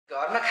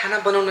घरमा खाना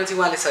बनाउन चाहिँ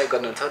उहाँले सहयोग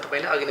गर्नुहुन्छ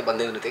तपाईले अघि नै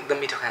भन्दै हुनुहुन्थ्यो एकदम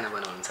मिठो खाना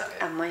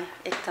बनाउनुहुन्छ आमै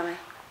एकदमै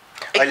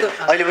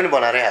अहिले पनि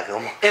बनाएरै आएको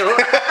म ए हो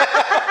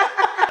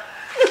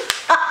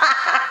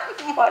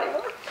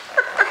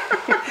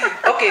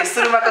ओके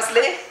सुरुमा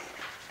कसले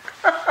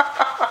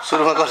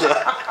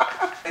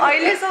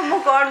अहिलेसम्म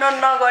गर्न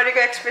नगरेको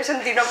एक्सप्रेसन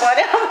दिन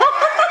पर्यो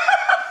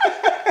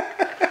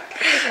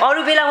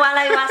अरू बेला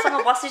उहाँसँग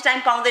बस्ने टाइम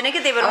पाउँदैन कि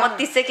त्यही भएर म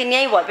 30 सेकेन्ड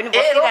यहीँ भए पनि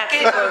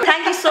बसिरहेको छु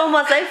थ्याङ्क यू सो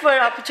मच है फर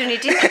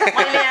अपर्च्युनिटी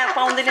मैले यहाँ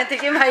पाउँदैन थिएँ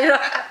कि बाहिर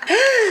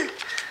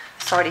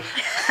सरी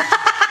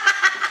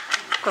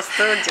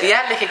कस्तो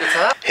यहाँ लेखेको छ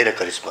हेर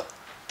करिश्मा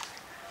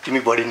तिमी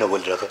बढी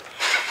नबोलिरह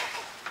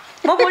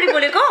म बढी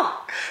बोलेको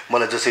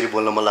मलाई जसरी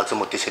बोल्न मन लाग्छ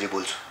म त्यसरी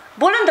बोल्छु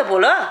बोल नि त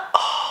बोल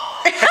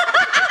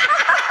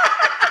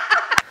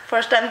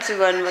फर्स्ट टाइम छु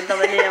गर्नु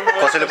तपाईले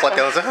कसैले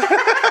पत्याउँछ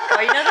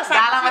हैन त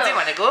गालामा चाहिँ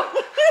भनेको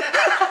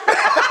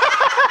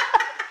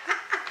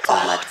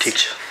ठीक छ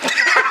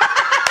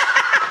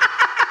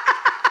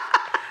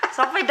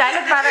सबै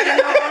डाइरेक्ट बारे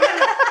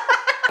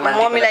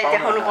मम्मीलाई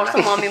देखाउनु पर्छ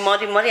मम्मी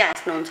मरी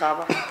हाँस्नुहुन्छ अब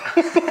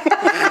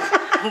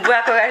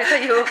बुवाको गाडी त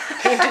यो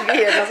इन्टरभ्यू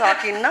हेर्न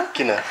सकिन्न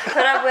किन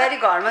छोरा बुहारी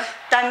घरमा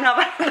टाइम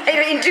नपाएर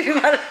बाहिर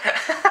इन्टरभ्यूमा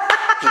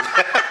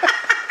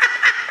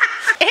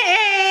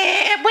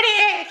बुढी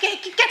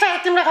के छ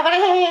तिम्रो खबर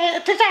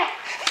ठिक छ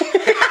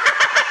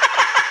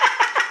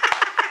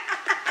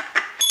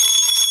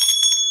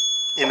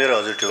ए मेरो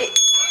हजुर टु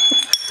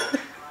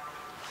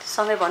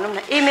सँगै भनौँ न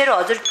ए मेरो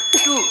हजुर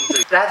टु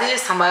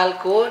राजेश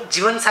हमालको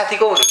जीवन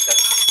साथीको हुनुहुन्छ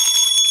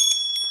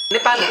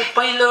नेपालको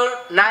पहिलो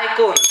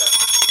नायकको हुनुहुन्छ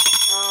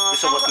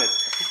विश्व बस्नेत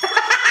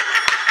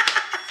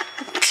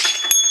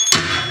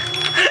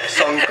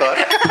शङ्कर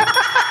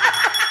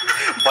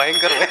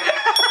भयङ्कर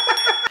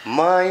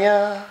माया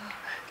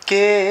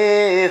के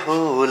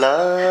होला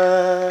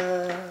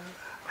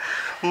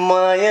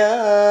माया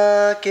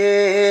के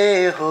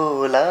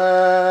होला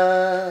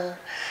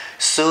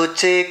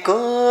सोचेको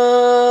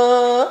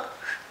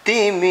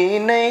तिमी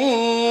नै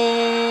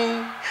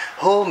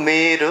हो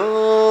मेरो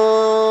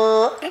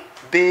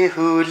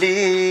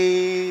बेहुली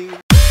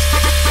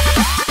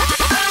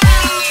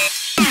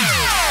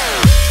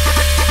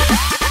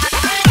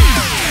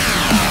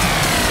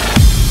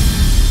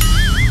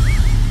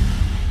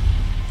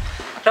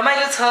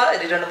रमाइलो छ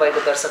हेरिरहनु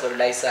भएको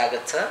दर्शकहरूलाई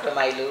स्वागत छ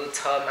रमाइलो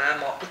छमा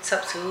म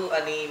उत्सव छु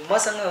अनि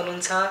मसँग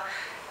हुनुहुन्छ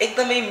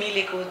एकदमै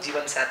मिलेको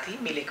जीवनसाथी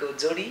मिलेको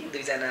जोडी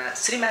दुईजना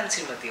श्रीमान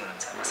श्रीमती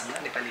हुनुहुन्छ मसँग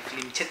नेपाली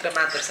फिल्म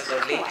क्षेत्रमा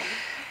दर्शकहरूले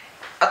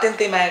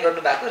अत्यन्तै माया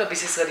गर्नुभएको र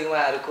विशेष गरी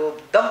उहाँहरूको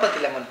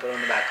दम्पतिलाई मन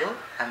पराउनु भएको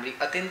हाम्री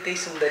अत्यन्तै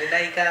सुन्दरी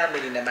नायिका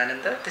मेलिना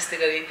मानन्दर त्यस्तै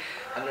गरी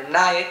हाम्रो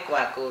नायक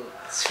उहाँको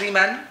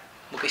श्रीमान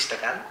मुकेश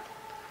ढकाल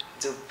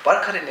जो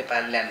भर्खरै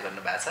नेपाल ल्यान्ड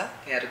गर्नुभएको छ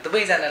यहाँहरू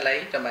दुवैजनालाई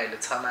रमाइलो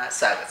छमा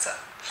स्वागत छ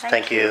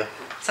थ्याङ्क यू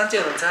सन्चै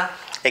हुनुहुन्छ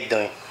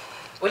एकदमै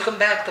वेलकम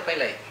ब्याक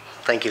तपाईँलाई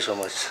थ्याङ्क यू सो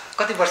मच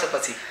कति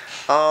वर्षपछि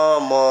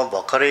म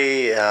भर्खरै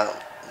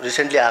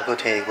रिसेन्टली आएको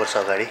थिएँ 1 वर्ष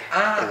अगाडि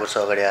 1 वर्ष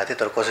अगाडि आएको थिएँ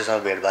तर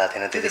कसैसँग भेट भएको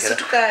थिएन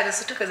त्यतिखेर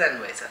सुटुक्क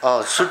जानुभएछ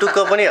सुटुक्क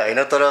पनि होइन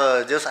तर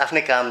जस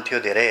आफ्नै काम थियो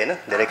धेरै होइन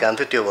धेरै काम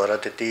थियो त्यो भएर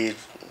त्यति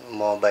म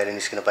बाहिर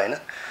निस्किन पाइनँ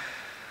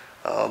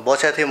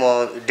बसेको थिएँ म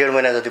 1.5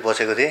 महिना जति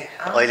बसेको थिएँ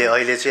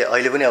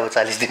अहिले पनि अब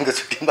 40 दिनको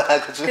छुट्टीमा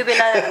आएको छु त्यो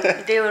बेला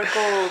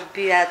देवरको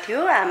बिहा थियो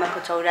आमाको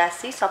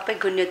 84 सबै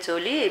गुन्यो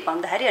चोली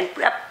भन्दाखेरि अनि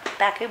पुरा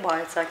प्याकै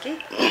भएछ कि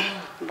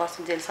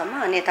बसुन्जेलसम्म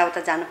अनि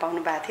यताउता जानु पाउनु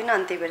भएको थिएन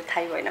अनि त्यही भएर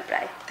थाहै भएन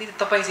प्रायः त्यही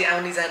तपाईँ चाहिँ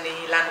आउने जाने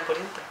लानु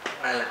पऱ्यो नि त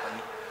उहाँलाई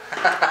पनि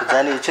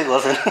जाने इच्छा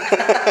गर्दैन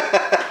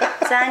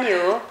जाने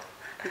हो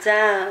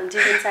जहाँ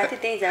जीवन साथी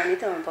त्यहीँ जाने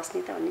त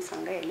बस्ने त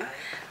उनीसँगै होइन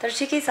तर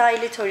ठिकै छ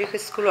अहिले छोरीको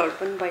स्कुलहरू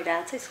पनि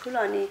भइरहेको छ स्कुल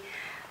अनि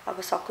अब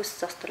सकुस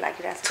जस्तो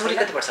लागिरहेको छ छोरी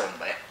कति वर्ष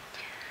हुनुभयो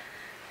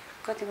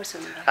कति वर्ष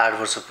हुनुभयो 8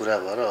 वर्ष पुरा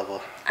भएर अब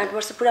 8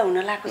 वर्ष पुरा हुन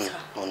लागेको छ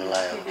हुन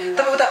लाग्यो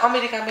तपाईँ उता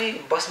अमेरिकामै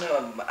बस्नु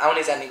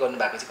आउने जाने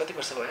गर्नुभएको चाहिँ कति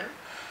वर्ष भयो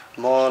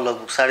म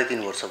लगभग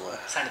 3.5 वर्ष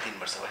भयो 3.5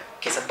 वर्ष भयो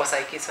के छ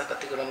बसाइ के छ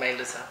कतिको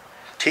रमाइलो छ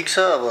ठिक छ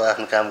अब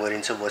आफ्नो काम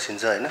गरिन्छ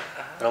बसिन्छ होइन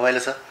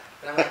रमाइलो छ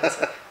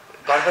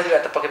घर परिवार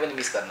त पक्कै पनि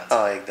मिस गर्नुहुन्छ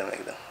एकदम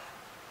एकदम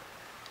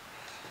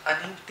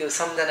अनि त्यो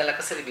सम्झनालाई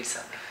कसरी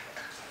बिर्साउने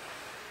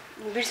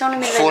बिर्साउनु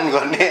मिल्दैन फोन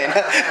गर्ने हैन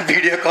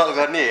भिडियो कल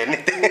गर्ने हेर्ने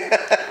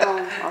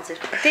हजुर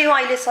त्यही हो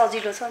अहिले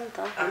सजिलो छ नि त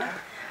हैन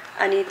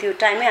अनि त्यो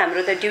टाइमै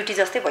हाम्रो त ड्युटी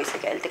जस्तै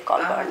भइसक्यो अहिले त्यो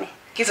कल गर्ने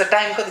के छ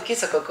टाइम कति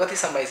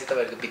समय चाहिँ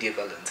तपाईहरुको भिडियो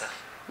कल हुन्छ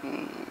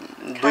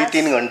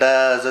 2-3 घण्टा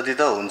जति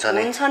त हुन्छ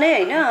नै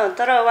हैन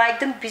तर उहाँ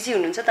एकदम बिजी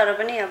हुनुहुन्छ तर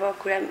पनि अब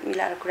कुरा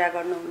मिलाएर कुरा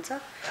गर्नुहुन्छ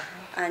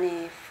अनि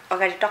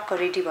अगाडि टक्क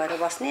रेडी भएर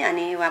बस्ने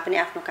अनि उहाँ पनि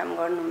आफ्नो काम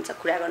गर्नुहुन्छ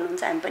कुरा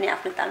गर्नुहुन्छ हामी पनि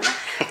आफ्नो तालमा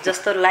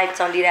जस्तो लाइभ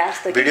चलिरहेको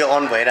जस्तो भिडियो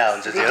अन भइरहेको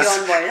हुन्छ भिडियो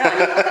अन भएर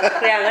अनि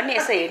कुरा गर्ने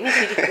यसो हेर्ने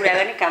फेरि कुरा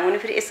गर्ने काम गर्ने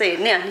फेरि यसो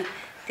हेर्ने अनि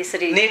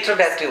त्यसरी नेट र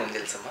ब्याट्री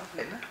हुन्जेलसम्म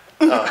हैन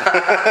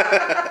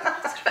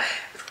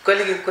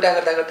कहिले कुरा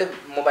गर्दा गर्दै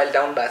मोबाइल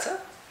डाउन भएको छ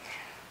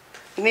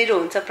मेरो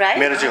हुन्छ प्राय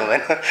मेरो चाहिँ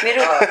हुँदैन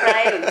मेरो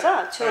प्राय हुन्छ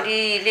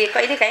छोरीले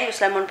कहिलेकाहीँ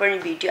उसलाई मनपर्ने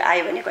भिडियो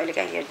आयो भने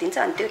कहिलेकाहीँ हेरिदिन्छ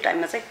अनि त्यो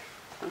टाइममा चाहिँ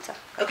हुन्छ।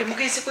 ओके,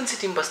 मुकेश चाहिँ कुन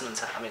सिटीमा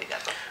बस्नुहुन्छ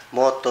अमेरिकाको? म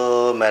त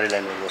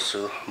म्यारिल्यान्डमा बस्छु,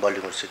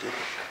 बल्टिमोर सिटी।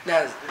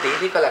 यहाँ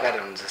धेरै कलाकार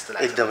हुनुहुन्छ जस्तो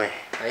लाग्छ एकदमै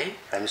है।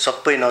 हामी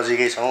सबै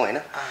नजिकै छौँ होइन,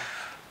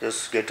 जस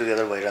गेट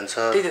टुगेदर भइरहन्छ।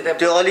 त्यही त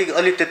त्यो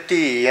अलि त्यति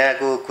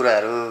यहाँको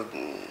कुराहरू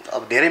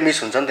अब धेरै मिस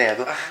हुन्छ नि त,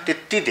 यहाँको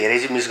त्यति धेरै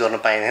चाहिँ मिस गर्न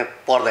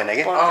पर्दैन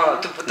कि।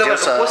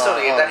 पोस्टहरू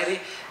हेर्दाखेरि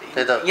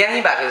त्यही त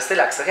यहीँ भएको जस्तै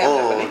लाग्छ क्या।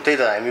 हो त्यही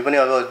त, हामी पनि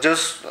अब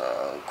जस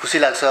खुसी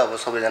लाग्छ अब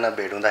सबैजना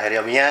भेट हुँदाखेरि।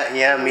 अब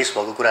यहाँ मिस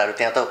भएको कुराहरू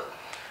त्यहाँ त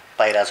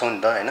पाइरहेछौँ नि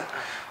त होइन।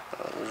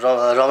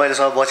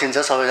 रमाइलोसँग बसिन्छ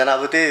सबैजना,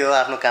 अब त्यही हो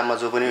आफ्नो काममा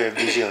जो पनि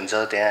बिजी हुन्छ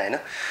त्यहाँ होइन।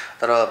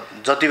 तर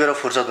जति बेला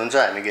फुर्सद हुन्छ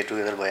हामी गेट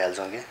टुगेदर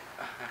भइहाल्छौँ कि।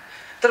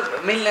 तर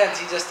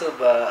मेलिनाजी जस्तो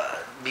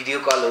भिडियो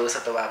कल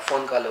होस् अथवा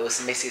फोन कल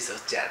होस्, मेसेज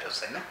होस्, च्याट होस्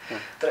होइन,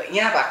 तर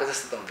यहाँ भएको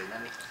जस्तो त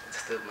हुँदैन नि।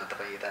 जस्तो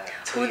तपाईँ यता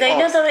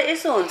हुँदैन, तर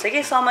यसो हुन्छ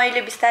कि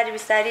समयले बिस्तारै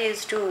बिस्तारै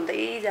एज टु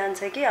हुँदै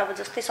जान्छ कि। अब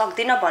जस्तै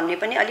सक्दिनँ भन्ने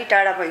पनि अलिक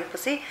टाढा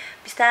भएपछि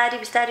बिस्तारै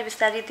बिस्तारै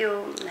बिस्तारै त्यो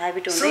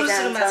ह्याबिट हुँदै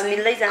जान्छ,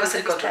 मिल्दै जान्छ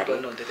बिस्तारै।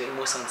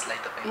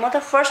 म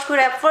त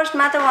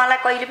फर्स्टमा त उहाँलाई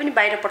कहिले पनि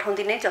बाहिर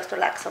पठाउँदिनँ जस्तो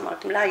लाग्छ,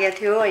 मलाई लागेको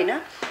थियो होइन।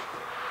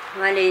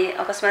 उहाँले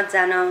अकस्मात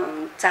जान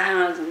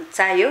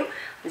चाहियो,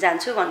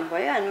 जान्छु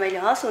भन्नुभयो अनि मैले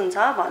हस् हुन्छ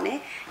भने,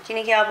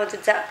 किनकि अब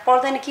त्यो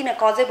पर्दैन, किन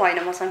कजै भएन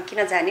मसँग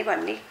किन जाने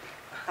भन्ने।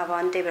 अब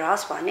अनि त्यही भएर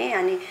हस् भने।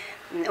 अनि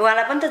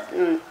उहाँलाई पनि त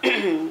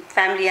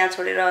फ्यामिली यहाँ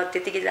छोडेर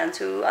त्यतिकै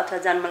जान्छु अथवा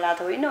जन्मला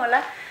त होइन होला।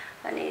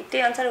 अनि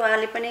त्यही अनुसार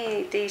उहाँले पनि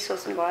त्यही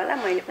सोच्नुभयो होला,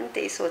 मैले पनि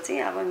त्यही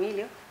सोचेँ। अब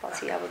मिल्यो,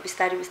 पछि अब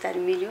बिस्तारै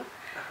बिस्तारै मिल्यो।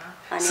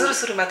 अनि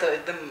सुरुमा त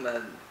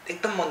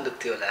एकदम मन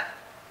दुख्थ्यो होला।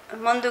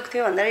 मन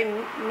दुख्थ्यो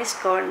भन्दाखेरि मिस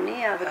गर्ने,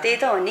 अब त्यही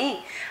त हो नि।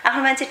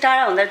 आफ्नो मान्छे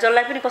टाढा हुँदा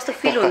जसलाई पनि कस्तो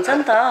फिल हुन्छ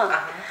नि त।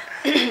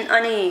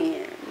 अनि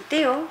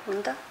त्यही हो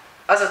हुन त।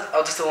 अझ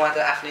जस्तो उहाँ त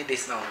आफ्नै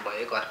देशमा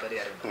हुनुभयो, घर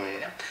परिवार हुनुभयो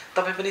होइन।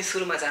 तपाईँ पनि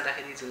सुरुमा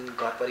जाँदाखेरि जुन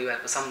घर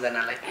परिवारको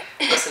सम्झनालाई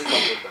कसरी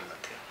कन्ट्रोल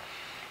गर्नुहुन्थ्यो?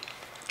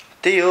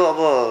 त्यही हो, अब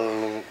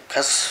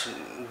खास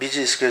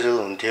बिजी स्केड्युल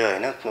हुन्थ्यो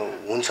होइन,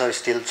 हुन्छ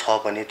स्टिल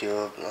छ पनि त्यो।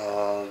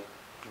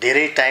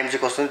 धेरै टाइम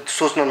चाहिँ कस्तो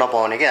सोच्न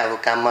नपाउने क्या,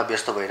 अब काममा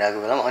व्यस्त भइरहेको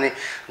बेलामा। अनि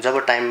जब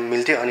टाइम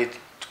मिल्थ्यो अनि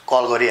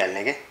कल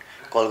गरिहाल्ने कि,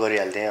 कल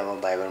गरिहाल्थेँ अब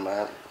भाइबरमा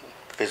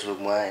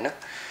फेसबुकमा होइन,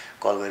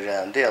 कल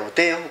गरिरहन्थेँ। अब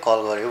त्यही हो, कल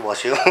गऱ्यो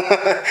बस्यो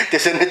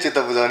त्यसरी नै चित्त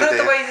बुझाउने। तर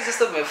तपाईँ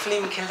जस्तो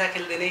फिल्म खेल्दा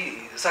खेल्दै नै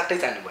सट्टै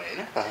जानुभयो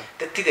होइन,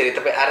 त्यति धेरै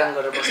तपाईँ आराम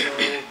गरेर बस्नु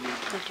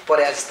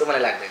परे जस्तो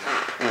मलाई लाग्दैन।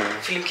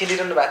 फिल्म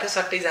खेलिरहनु भएको थियो,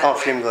 सट्टै जानु?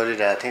 फिल्म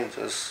गरिरहेको थिएँ,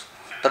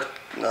 तर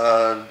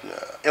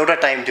एउटा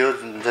टाइम थियो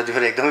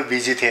जतिखेर एकदमै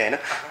बिजी थिएँ होइन।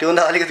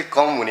 त्योभन्दा अलिकति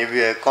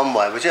कम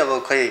भएपछि अब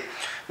खै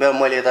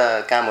मैले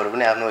यता कामहरू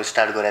पनि आफ्नो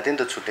स्टार्ट गरेको थिएँ नि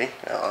त, छुट्टै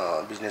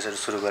बिजनेसहरू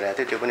सुरु गरेको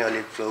थिएँ। त्यो पनि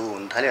अलिक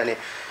हुन थाल्यो। अनि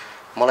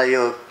मलाई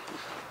यो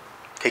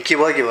के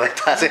भयो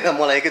थाहा छैन,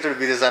 मलाई एकैचोटि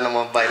विदेश जान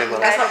म बाहिर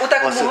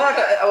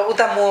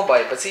उता मोह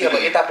भएपछि अब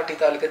यतापट्टि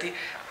त अलिकति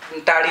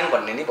टाढ्यौँ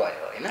भन्ने नै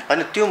भयो होइन।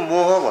 अनि त्यो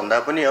मोह भन्दा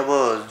पनि अब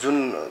जुन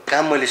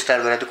काम मैले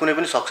स्टार्ट गरेको थिएँ कुनै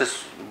पनि सक्सेस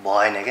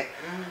भएन क्या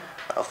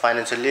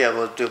फाइनेन्सियली। अब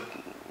त्यो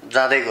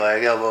जाँदै गयो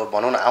कि, अब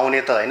भनौँ न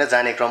आउने त होइन,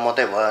 जाने क्रम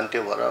मात्रै भयो। अनि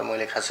त्यो भएर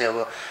मैले खासै अब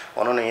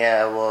भनौँ न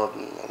यहाँ अब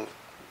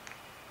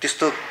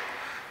त्यस्तो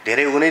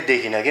धेरै उ नै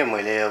देखिनँ कि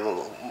मैले। अब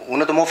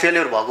हुन त म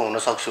फेलियर भएको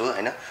हुनसक्छु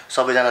होइन,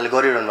 सबैजनाले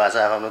गरिरहनु भएको छ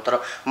आफ्नो, तर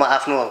म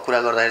आफ्नो कुरा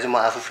गर्दाखेरि चाहिँ म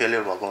आफू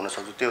फेलियर भएको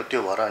हुनसक्छु।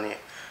 त्यो भएर अनि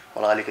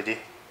मलाई अलिकति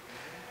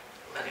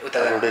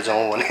रोडै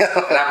जाउँ भने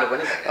राम्रो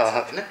पनि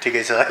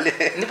ठिकै छ। अहिले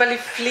नेपाली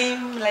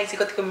फिल्मलाई चाहिँ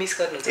कतिको मिस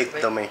गर्नुहुन्छ?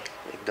 एकदमै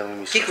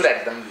मिस। के कुरा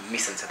एकदम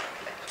मिस हुन्छ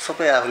तपाईँलाई?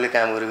 सबै आफूले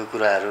काम गरेको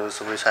कुराहरू,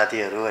 सबै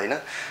साथीहरू होइन,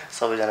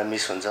 सबैजना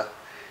मिस हुन्छ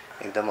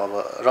एकदम। अब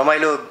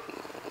रमाइलो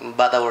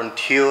वातावरण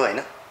थियो होइन,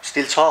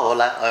 स्टिल छ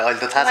होला, अहिले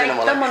त थाहा छैन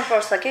मलाई।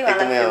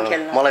 एकदमै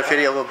मलाई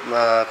फेरि अब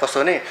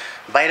कस्तो भने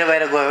बाहिर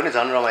गयो भने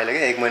झन् रमाइलो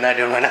क्या। 1 महिना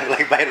 1.5 महिनाको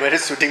लागि बाहिर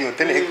सुटिङ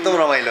हुन्थ्यो नि, एकदम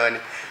रमाइलो। अनि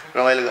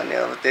रमाइलो गर्ने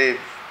अब त्यही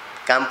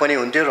काम पनि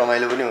हुन्थ्यो,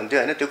 रमाइलो पनि हुन्थ्यो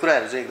होइन, त्यो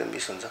कुराहरू चाहिँ एकदम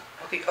मिस हुन्छ।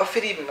 ओके, अब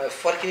फेरि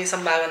फर्किने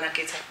सम्भावना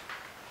के छ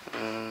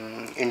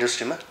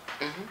इन्डस्ट्रीमा?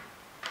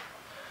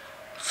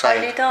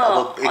 सायद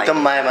अब एकदम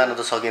माया मार्न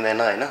त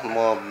सकिँदैन होइन। म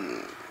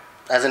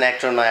एज एन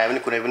एक्टर नआए पनि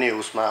कुनै पनि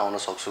उसमा आउन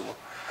सक्छु म।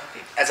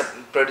 एज अ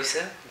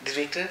प्रोड्युसर,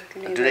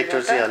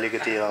 डिरेक्टर चाहिँ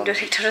अलिकति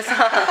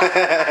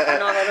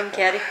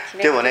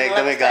त्यो भने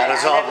एकदमै गाह्रो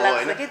छ अब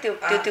होइन।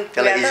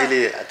 त्यसलाई इजिली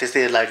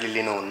त्यस्तै लाइटली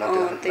लिनुहुन्न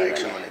त्यो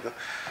डाइरेक्सन भनेको।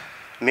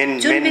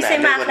 जुन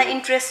विषयमा आफूलाई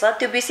इन्ट्रेस्ट छ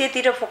त्यो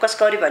विषयतिर फोकस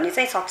गर्यो भने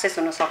चाहिँ सक्सेस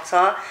हुनसक्छ।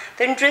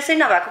 त्यो इन्ट्रेस्टै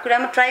नभएको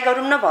कुरामा ट्राई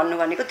गरौँ न भन्नु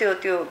भनेको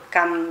त्यो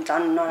काम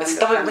झन्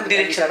नराम्रो।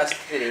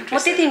 म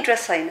त्यति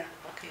इन्ट्रेस्ट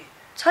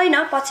छैन,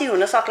 पछि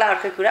हुन सक्ला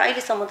अर्कै कुरा,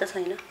 अहिलेसम्म त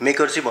छैन।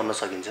 मेकर चाहिँ भन्न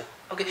सकिन्छ।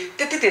 ओके,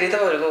 त्यति धेरै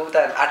तपाईँहरूको उता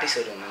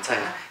आर्टिस्टहरू हुनुहुन्छ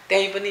होइन,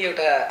 त्यहीँ पनि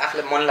एउटा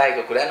आफूलाई मन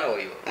लागेको कुरा न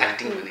हो यो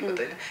एक्टिङ भनेको त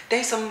होइन।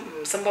 त्यहीँ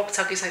सम्भव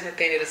छ कि छैन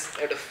त्यहाँनिर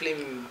एउटा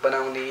फिल्म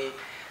बनाउने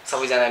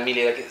सबैजना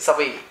मिलेर,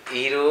 सबै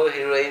हिरो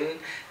हिरोइन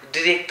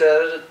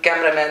डिरेक्टर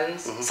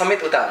क्यामेराम्यान समेत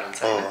उता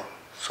हुनुहुन्छ होइन?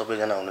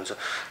 सबैजना हुनुहुन्छ।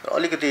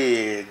 अलिकति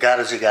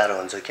गाह्रो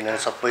हुन्छ किनभने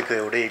सबैको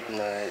एउटै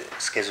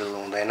स्केड्युल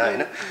हुँदैन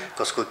होइन,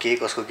 कसको के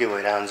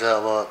भइरहेको हुन्छ।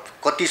 अब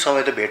कति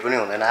समय त भेट पनि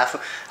हुँदैन।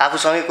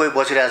 आफूसँगै कोही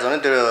बसिरहेको छ भने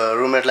त्यो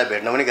रुममेटलाई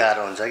भेट्न पनि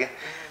गाह्रो हुन्छ कि,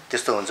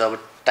 त्यस्तो हुन्छ। अब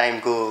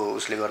टाइमको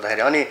उसले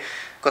गर्दाखेरि अनि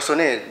कस्तो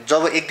भने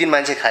जब एक दिन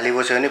मान्छे खाली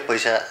बस्यो भने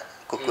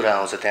पैसाको कुरा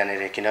आउँछ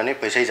त्यहाँनिर किनभने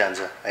पैसै जान्छ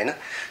होइन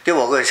त्यो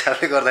भएको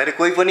हिसाबले गर्दाखेरि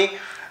कोही पनि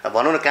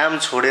भनौँ न काम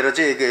छोडेर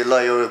चाहिँ ल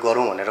यो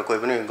गरौँ भनेर कोही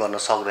पनि गर्न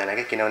सक्दैन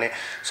क्या किनभने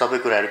सबै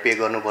कुराहरू पे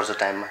गर्नुपर्छ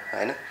टाइममा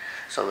होइन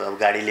सबै अब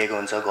गाडी लिएको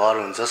हुन्छ घर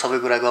हुन्छ सबै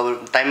कुराको अब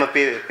टाइममा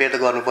पे त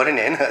गर्नु पऱ्यो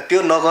नि होइन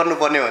त्यो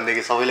नगर्नुपर्ने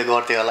भनेदेखि सबैले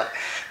गर्थ्यो होला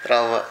तर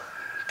अब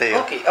त्यही हो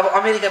ओके अब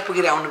अमेरिका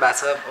पुगेर आउनु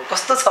भएको छ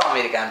कस्तो छ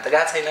अमेरिका अन्त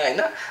गएको छैन होइन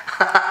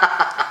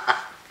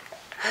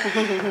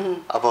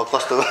अब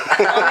कस्तो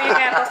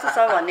अमेरिका कस्तो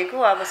छ भनेको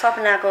अब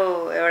सपनाको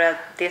एउटा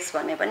देश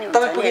भने पनि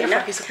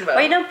हुन्छ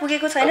होइन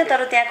पुगेको छैन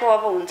तर त्यहाँको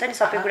अब हुन्छ नि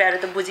सबै कुराहरू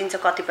त बुझिन्छ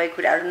कतिपय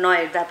कुराहरू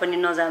नहेर्दा पनि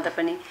नजाँदा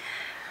पनि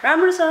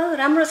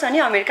राम्रो छ नि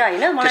अमेरिका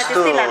होइन मलाई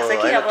त्यस्तै लाग्छ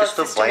कि अब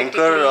त्यस्तो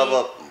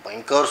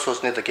भयङ्कर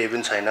सोच्ने त केही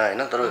पनि छैन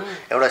होइन तर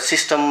एउटा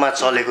सिस्टममा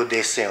चलेको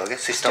देश चाहिँ हो क्या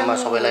सिस्टममा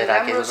सबैलाई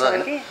राखेको छ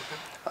होइन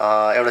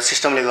एउटा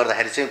सिस्टमले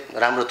गर्दाखेरि चाहिँ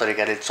राम्रो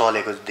तरिकाले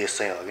चलेको देश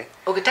चाहिँ हो कि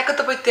ओके ठ्याक्क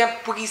तपाईँ त्यहाँ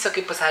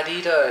पुगिसके पछाडि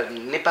र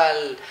नेपाल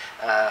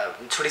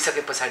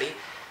छोडिसके पछाडि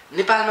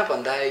नेपालमा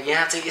भन्दा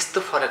यहाँ चाहिँ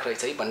यस्तो फरक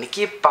रहेछ है भन्ने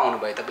के पाउनु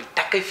भयो तपाईँ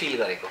ट्याक्कै फिल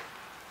गरेको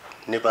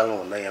नेपालमा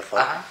भन्दा यहाँ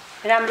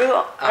फरक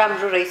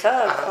राम्रो रहेछ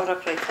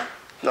फरक रहेछ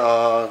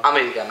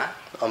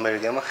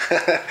अमेरिकामा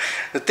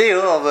त्यही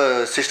हो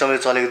अब सिस्टमले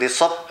चलेको देश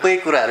सबै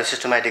कुराहरू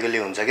सिस्टमेटिकली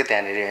हुन्छ क्या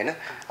त्यहाँनिर होइन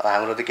अब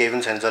हाम्रो त केही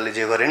पनि छैन जसले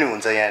जे गरे नि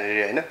हुन्छ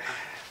यहाँनिर होइन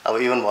अब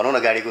इभन भनौँ न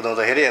गाडी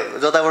कुदाउँदाखेरि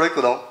जताबाटै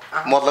कुदाउँ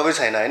मतलबै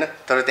छैन होइन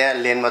तर त्यहाँ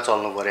लेनमा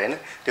चल्नु पऱ्यो होइन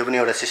त्यो पनि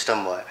एउटा सिस्टम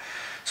भयो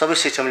सबै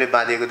सिस्टमले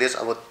बाँधिएको देश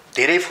अब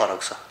धेरै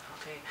फरक छ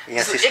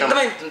यहाँ सिस्टम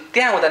एकदमै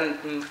त्यहाँ हुँदा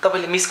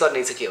तपाईँले मिस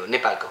गर्ने चाहिँ के हो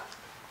नेपालको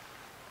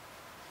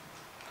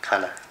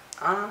खाना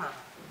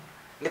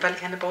नेपाली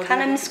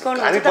खाना मिस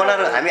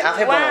गर्नुहुन्छ हामी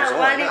आफै बनाउँछौँ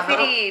उहाँले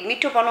फेरि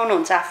मिठो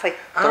बनाउनुहुन्छ आफै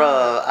तर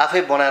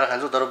आफै बनाएर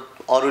खान्छौँ तर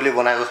अरूले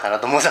बनाएको खाना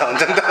त मजा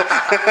हुन्छ नि त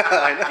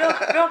होइन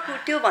र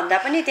त्यो भन्दा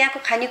पनि त्यहाँको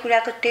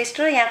खानेकुराको टेस्ट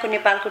र यहाँको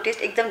नेपालको टेस्ट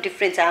एकदम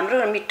डिफ्रेन्ट छ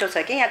हाम्रो मिठो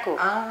छ कि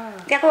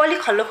त्यहाँको अलिक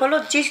खल्लो खल्लो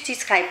चिज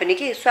खाए पनि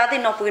कि स्वादै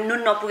नपुगे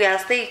नुन नपुगे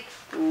जस्तै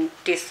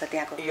टेस्ट छ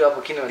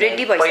त्यहाँको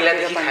रेडी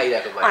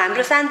भइसक्यो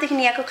हाम्रो सानदेखि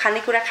यहाँको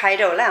खानेकुरा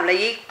खाएर होला हामीलाई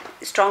यही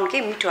स्ट्रङ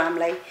के मिठो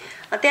हामीलाई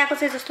त्यहाँको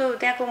चाहिँ जस्तो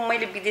त्यहाँको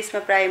मैले विदेशमा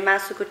प्राय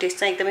मासुको टेस्ट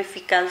चाहिँ एकदमै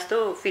फिक्का जस्तो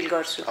फिल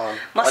गर्छु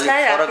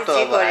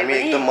हामी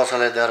एकदम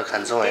मसलादार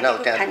खान्छौँ होइन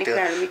अब त्यहाँ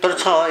तर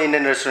छ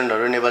इन्डियन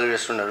रेस्टुरेन्टहरू नेपाली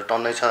रेस्टुरेन्टहरू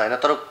टन्नै छ होइन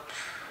तर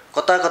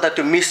कता कता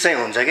त्यो मिस चाहिँ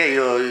हुन्छ क्या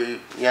यो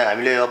यहाँ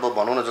हामीले अब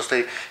भनौँ न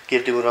जस्तै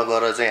कीर्तिपुरमा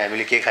गएर चाहिँ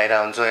हामीले के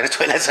खाइरहेको हुन्छौँ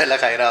होइन छोइला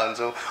खाइरहेको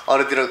हुन्छौँ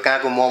अरूतिर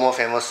कहाँको मोमो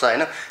फेमस छ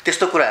होइन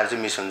त्यस्तो कुराहरू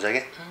चाहिँ मिस हुन्छ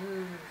क्या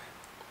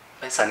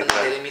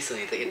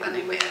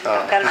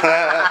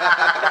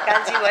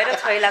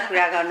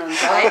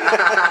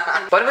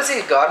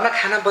भनेपछि घरमा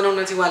खाना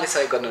बनाउन चाहिँ उहाँले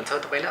सहयोग गर्नुहुन्छ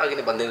तपाईँले अघि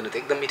नै भन्दै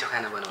हुनुहुन्थ्यो एकदम मिठो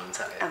खाना बनाउनुहुन्छ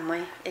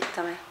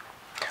एकदमै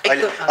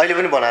अहिले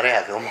पनि बनाएरै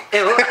आएको म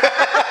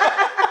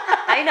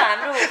होइन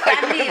हाम्रो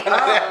फ्यामिली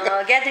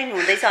ग्यादरिङ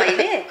हुँदैछ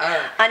अहिले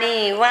अनि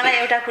उहाँलाई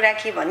एउटा कुरा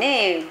के भने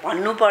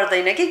भन्नु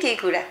पर्दैन कि केही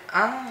कुरा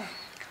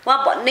उहाँ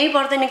भन्नै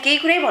पर्दैन केही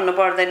कुरै भन्नु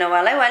पर्दैन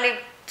उहाँले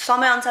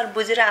समयअनुसार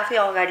बुझेर आफै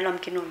अगाडि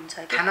लम्किनुहुन्छ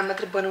खाना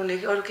मात्रै बनाउने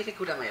कि अरू के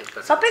कुरामा हेल्प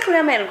गर्छ सबै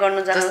कुरामा हेल्प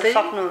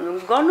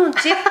गर्नु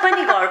जे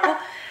पनि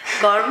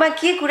घरमा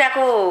के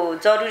कुराको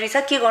जरुरी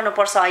छ के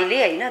गर्नुपर्छ अहिले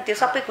होइन त्यो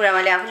सबै कुरा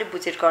उहाँले आफूले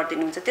बुझेर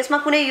गरिदिनुहुन्छ त्यसमा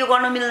कुनै यो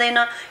गर्नु मिल्दैन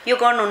यो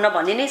गर्नुहुन्न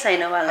भन्ने नै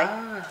छैन उहाँलाई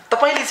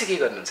तपाईँले चाहिँ के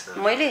गर्नुहुन्छ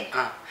मैले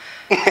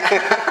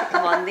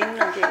भन्दिनँ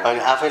न के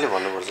आफैले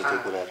भन्नुपर्छ त्यो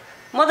कुराहरू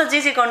म त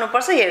जे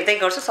गर्नुपर्छ हेर्दै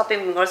गर्छु सबै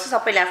गर्छु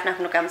सबैले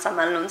आफ्नो काम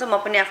सम्हाल्नुहुन्छ म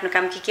पनि आफ्नो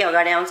काम के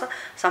अगाडि आउँछ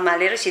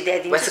सम्हालेर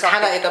सिध्याइदिन्छु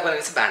खाना यता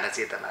बनाएपछि भाँडा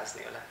चाहिँ यता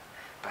माझ्ने होला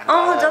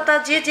जता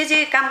जे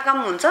काम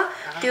हुन्छ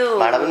त्यो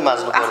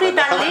आफ्नै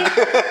तालले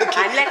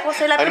हामीलाई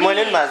कसैलाई पनि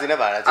मैले पनि माझ्दिनँ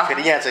भाँडा चाहिँ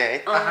फेरि यहाँ चाहिँ है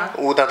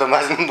उता त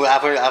माझ्नु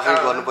आफै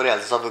गर्नु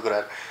परिहाल्छ सबै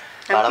कुराहरू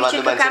काम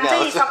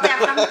चाहिँ सबै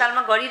आफ्नो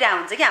तालमा गरिरहेको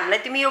हुन्छ कि हामीलाई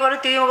तिमी यो गर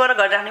त्यो गर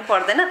गरिराख्नु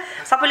पर्दैन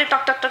सबैले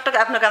टक टक टक टक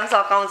आफ्नो काम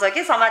सकाउँछ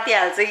कि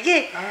समातिहाल्छ कि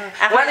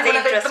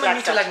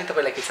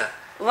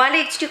उहाँले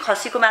एकचोटि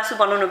खसीको मासु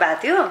बनाउनु भएको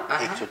थियो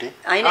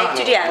होइन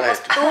एकचोटि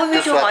कस्तो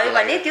मिठो भयो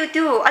भने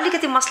त्यो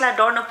अलिकति मसला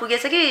डढ्न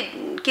पुगेछ कि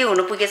के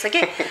हुनु पुगेछ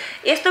कि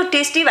यस्तो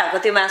टेस्टी भएको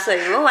त्यो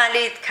मासुहरू हो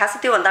उहाँले खास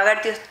त्योभन्दा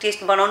अगाडि त्यो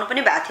टेस्ट बनाउनु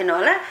पनि भएको थिएन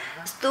होला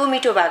यस्तो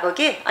मिठो भएको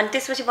के अनि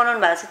त्यसपछि बनाउनु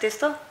भएको छ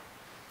त्यस्तो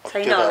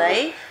छैन होला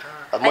है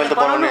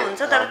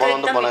बनाउनुहुन्छ तर त्यो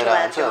एकदम मिठो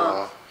भएको थियो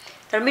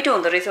तर मिठो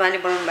हुँदो रहेछ उहाँले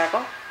बनाउनु भएको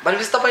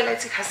भनेपछि तपाईँलाई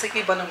चाहिँ खासै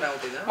केही बनाउनु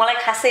आउँदैन मलाई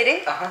खासै रे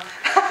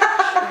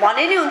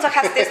भने नि हुन्छ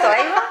खास त्यस्तो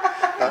है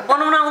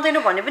बनाउन आउँदैन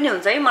भने पनि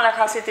हुन्छ है मलाई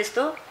खासै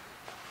त्यस्तो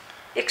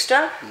एक्स्ट्रा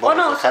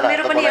बनाउँछु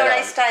मेरो पनि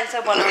एउटा स्टाइल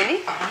छ बनाउने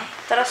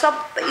तर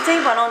सबै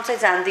चाहिँ बनाउनु चाहिँ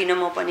जान्दिनँ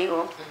म पनि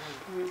हो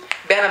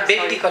बिहान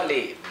बेटी कसले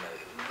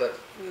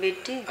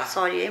बेटी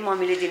सरी है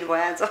मम्मीले दिनुभयो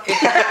आज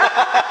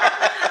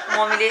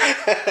मम्मीले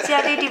चिया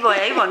रेडी भयो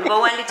है भन्नुभयो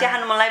उहाँले चिया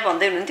खानु मलाई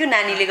भन्दै हुनुहुन्थ्यो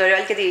नानीले गऱ्यो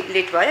अलिकति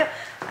लेट भयो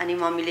अनि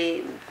मम्मीले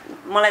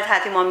मलाई थाहा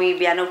थियो मम्मी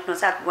बिहान उठ्नु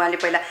साथ उहाँले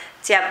पहिला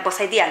चिया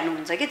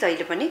बसाइदिइहाल्नुहुन्छ कि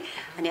जहिले पनि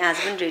अनि आज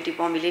पनि रेडी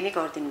मम्मीले नै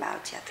गरिदिनु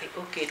भएको चिया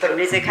थियो ओके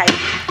हामीले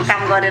चाहिँ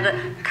काम गरेर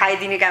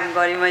खाइदिने काम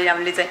गऱ्यौँ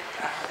हामीले चाहिँ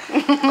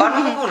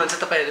घरमा को हुनुहुन्छ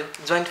तपाईहरु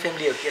जोइन्ट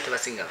फ्यामिली हो कि अथवा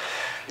सिंगल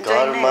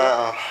घरमा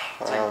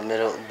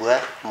मेरो बुवा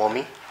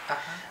मम्मी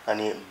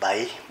अनि भाइ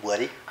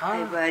बुहारी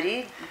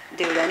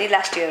देउरानी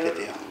लास्ट इयर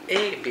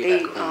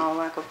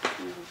उहाँको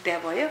बिहा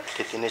भयो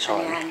त्यति नै छ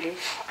हामीले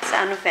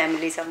सानो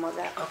फ्यामिली छ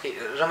मजा ओके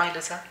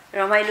रमाइलो छ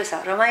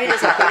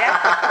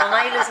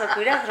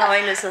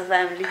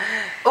फ्यामिली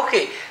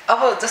ओके अब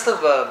जस्तो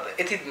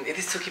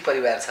यति सुखी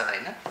परिवार छ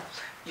हैन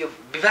यो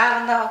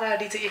विवाहभन्दा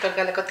अगाडि चाहिँ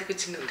एकअर्कालाई कतिको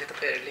चिन्नुहुन्थ्यो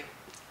तपाईहरुले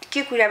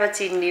के कुरामा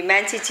चिन्ने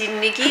मान्छे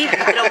चिन्ने कि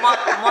भित्र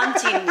मन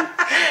चिन्ने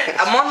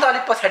मन त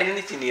अलिक पछाडि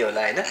नै चिनियो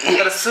होला हैन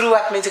तर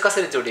सुरुवातमै चाहिँ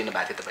कसरी जोडिनु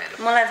भएको थियो तपाईहरु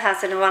मलाई थाहा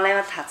छैन मलाई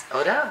थाहा छ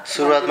हो र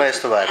सुरुवातमा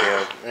यस्तो भएको थियो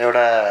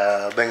एउटा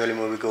बङ्गाली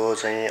मुभीको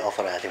चाहिँ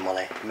अफर आएको थियो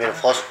मलाई मेरो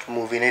फर्स्ट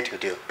मुभी नै थियो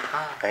त्यो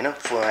हैन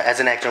एज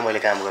एन एक्टर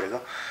मैले काम गरेको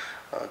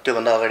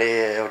त्योभन्दा अगाडि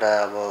एउटा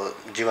अब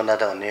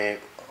जीवनदाता भन्ने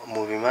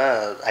मुभीमा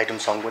आइटम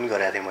सङ पनि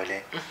गरेको थिएँ मैले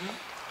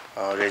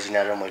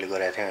रेजिना र मैले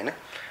गरेको थिएँ हैन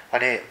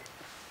अनि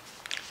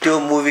त्यो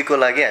मुभीको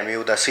लागि हामी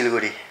उता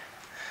सिलगढी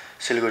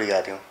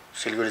गएको थियौँ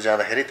सिलगढी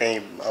जाँदाखेरि त्यहीँ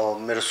अब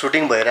मेरो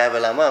सुटिङ भइरहेको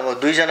बेलामा अब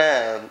दुईजना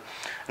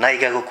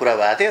नायिकाको कुरा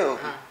भएको थियो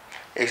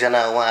एकजना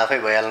उहाँ आफै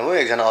भइहाल्नु भयो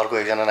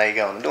एकजना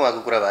नायिका हुनुहुन्थ्यो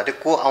उहाँको कुरा भएको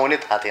थियो को आउने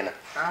थाहा थिएन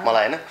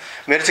मलाई हैन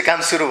मेरो चाहिँ काम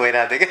सुरु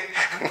भइरहेको थियो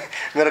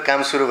कि मेरो काम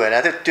सुरु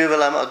भइरहेको थियो त्यो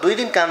बेलामा 2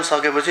 दिन काम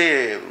सकेपछि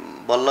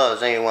बल्ल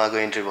चाहिँ उहाँको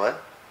इन्ट्री भयो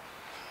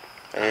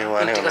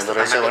उहाँ नै हुनुहुँदो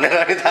रहेछ भनेर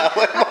अनि थाहा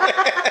भयो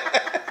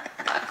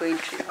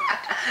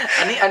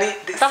अनि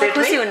तपाईं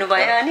खुसी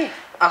हुनुभयो अनि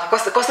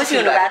कस्तो खुसी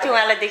हुनुभएको थियो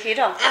उहाँलाई देखेर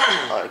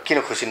किन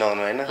खुसी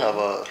नहुनु हैन अब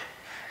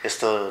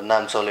यस्तो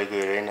नाम चलेको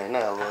हेरेन हैन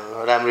अब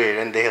राम्रो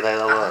हेरेन देख्दा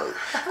अब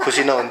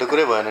खुसी नहुनु त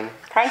कुरै भएन नि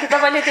थ्यांक यू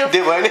तपाईले त्यो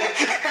भयो नि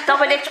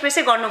तपाईले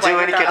एक्सप्रेसै गर्नु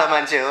भयो नि केटा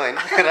मान्छे हो हैन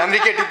राम्रो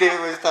केटी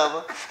देखेपछि त अब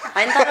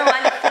हैन तर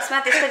उहाँले त्यसमा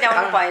त्यस्तो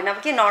ल्याउनु भएन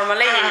कि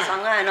नर्मलै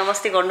सँग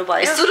नमस्ते गर्नु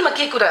भयो सुरुमा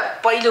के कुरा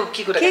पहिलो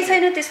के कुरा के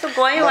छैन त्यस्तो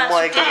गयो म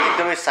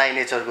एकदमै साइ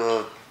नेचरको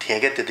थिएँ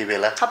के त्यति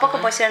बेला छपक्क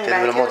बसिरहनु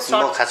भएको थियो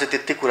म खासै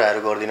त्यति कुराहरू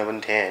गर्दिन पनि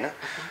थिएँ हैन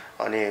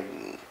अनि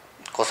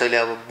कसैले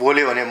अब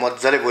बोल्यो भने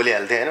मज्जाले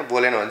बोलिहाल्थेँ हैन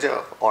बोलेन भने चाहिँ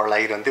अड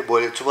लागिरहन्थ्यो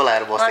बोल्यो चुप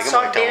लाएर बस्थेँ कि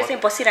म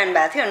चाहिँ बसिरहनु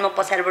भएको थियो अनि म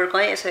पछाडिबाट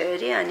गएँ यसो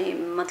हेरेँ अनि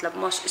मतलब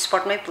म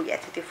स्पटमै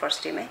पुगेको थिएँ त्यो फर्स्ट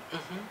डेमै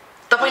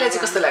तपाईलाई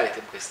चाहिँ कस्तो लाग्यो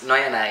त्यो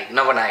नयाँ नायक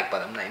नवनायक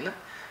भनौँ न हैन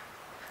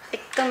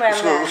एकदम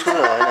राम्रो उसको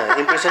हैन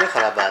इम्प्रेसनै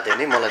खराब भएको थियो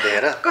नि मलाई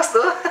देखेर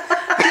कस्तो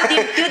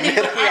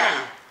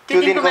त्यो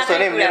दिन कस्तो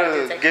नि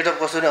मेरो गेटअप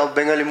कस्तो नि अब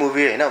बङ्गाली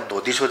मुभी हैन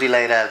धोती छोती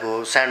लगाइरहेको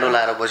स्यान्डो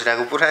लाएर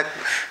बसिरहेको पुरा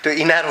त्यो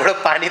इनारबाट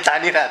पानी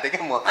तानिरहेको थिएँ कि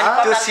म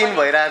त्यो सिन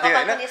भइरहेको थियो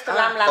हैन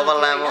कपाल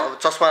लामो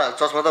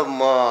चस्मा त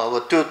म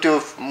अब त्यो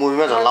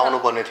मुभीमा झन् लाउनु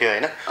पर्ने थियो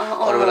हैन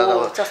अरू बेला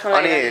त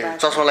अनि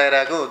चस्मा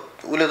लगाइरहेको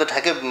उसले त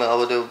ठ्याक्कै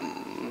अब त्यो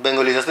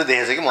बङ्गाली जस्तै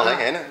देखेछ कि मलाई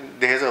हैन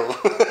देखेछ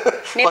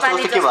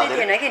नेपाली जस्तै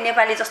थिएन कि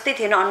नेपाली जस्तै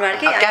थिएन अनुहार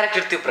कि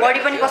क्यारेक्टर त्यो बडी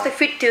पनि कस्तो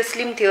फिट थियो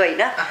स्लिम थियो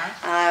हैन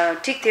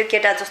ठीक थियो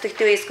केटा जस्तो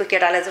त्यो यसको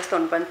केटालाई जस्तो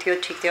हुनुपर्ने थियो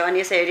ठीक थियो अनि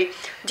यसै हेरी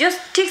जस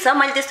ठीक छ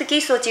मैले त्यस्तो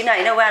केही सोचिनँ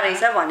हैन वा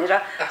रहेछ भनेर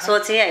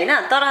सोचेँ हैन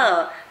तर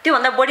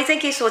त्योभन्दा बढी चाहिँ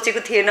केही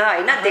सोचेको थिएन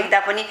हैन देख्दा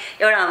पनि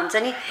एउटा हुन्छ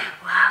नि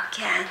वाउ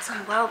के ह्यान्डसम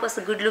वाउ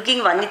कस्तो गुड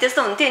लुकिङ भन्ने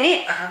त्यस्तो हुन्थ्यो नि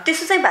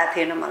त्यस्तो चाहिँ भएको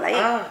थिएन मलाई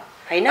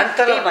हैन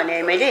त्यही भने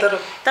मैले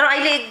तर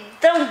अहिले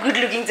एकदम गुड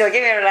लुकिङ छ के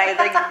मेरो लागि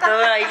त एकदम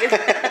अहिले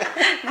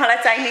मलाई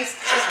चाइनिज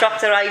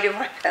स्ट्रक्चर अहिले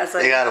भइरहेको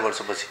छ 11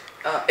 वर्षपछि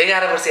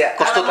 11 वर्ष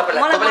कस्तो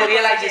तपाईलाई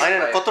रियलाइजेसन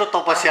हैन कत्रो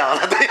तपस्या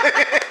होला त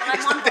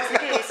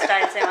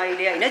स्टाइल चाहिँ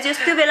अहिले हैन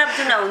जस्तो बेला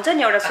जुन हुन्छ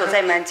नि एउटा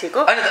सोचाइ मान्छेको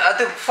हैन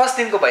त्यो फर्स्ट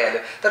दिनको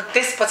भइहाल्यो तर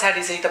त्यस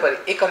पछाडी चाहिँ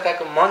तपाईहरु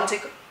एकअर्काको मन चाहिँ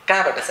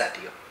कहाँबाट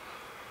साटियो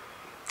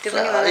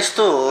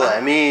यस्तो हो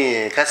हामी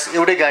खास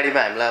एउटै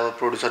गाडीमा हामीलाई अब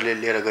प्रोड्युसरले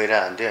लिएर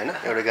गइरहन्थ्यो हैन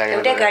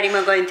एउटै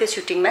गाडीमा गइन्थ्यो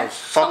सुटिङमा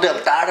सधैँ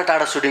अब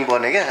टाढा सुटिङ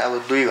पर्ने क्या अब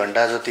 2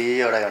 घण्टा जति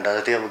 1.5 घण्टा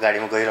जति अब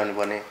गाडीमा गइरहनु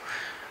पर्ने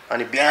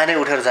अनि बिहानै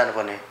उठेर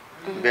जानुपर्ने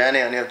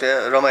बिहानै अनि अब त्यो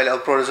रमाइलो अब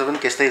प्रोड्युसर पनि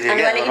त्यस्तै थियो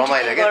क्या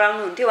रमाइलो क्या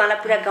गराउनु हुन्थ्यो उहाँलाई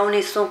पुरा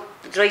गाउने सोच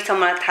रहेछ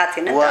मलाई थाहा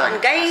थिएन अनि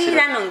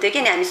गाइरहनु हुन्थ्यो कि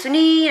हामी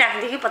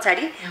सुनिराख्थ्यो कि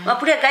पछाडि उहाँ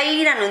पुरा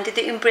गाइरहनु हुन्थ्यो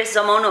त्यो इम्प्रेस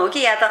जमाउनु हो कि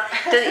या त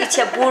त्यो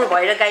इच्छा बोर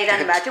भएर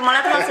गाइरहनु भएको थियो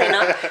मलाई थाहा छैन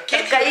के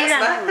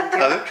गाइरहनु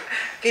हुन्थ्यो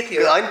के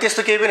थियो अनि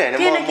त्यस्तो केही पनि हैन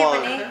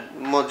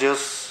म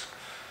जस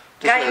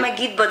गाडीमा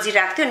गीत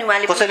बजिरहेको थियो नि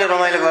उहाँले कसैले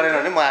रमाइलो गरेन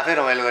भने म आफै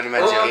रमाइलो गर्ने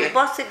मान्छे हो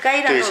बस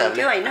गाइरहनु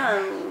हुन्थ्यो हैन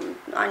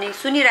अनि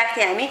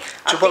सुनिराख्थेँ हामी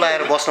चुप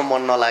लागेर बस्न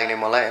मन नलाग्ने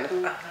मलाई हैन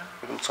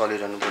एकदम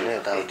चलिरहनु पर्ने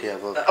यताउति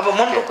अब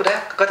मनको कुरा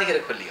कतिखेर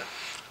खोलियो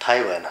थाहै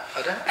भएन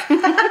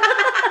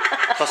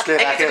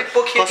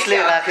कसले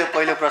राख्यो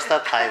पहिलो प्रस्ताव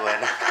थाहै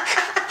भएन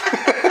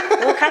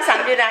हो खास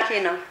हामीले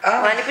राखेन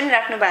उहाँले पनि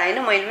राख्नु भएन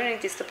मैले पनि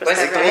त्यस्तो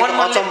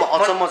प्रस्ताव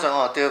अचम्म छ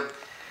त्यो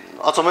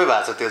अचम्मै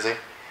भएको छ त्यो चाहिँ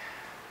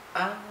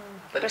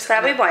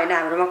प्रस्तावै भएन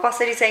हाम्रोमा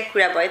कसरी चाहिँ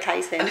कुरा भयो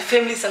थाहै छैन अनि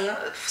फ्यामिलीसँग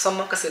सम्म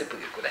कसरी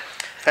पुग्यो कुरा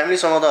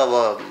फ्यामिलीसँग त अब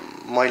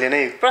मैले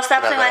नै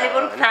प्रस्ताव चाहिँ उहाँले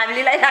बरु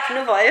फ्यामिलीलाई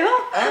राख्नु भयो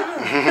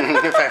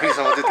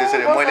फ्यामिलीसँग चाहिँ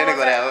त्यसरी मैले नै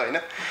गरे हो हैन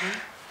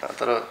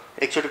तर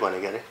एकचोटि भने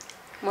के अरे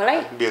मलाई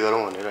बिहे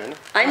गरौँ भनेर हैन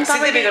हैन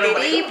तपाईले धेरै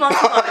पछि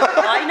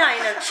भन्नु हैन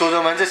हैन सोझो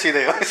मान्छे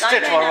सिधै हो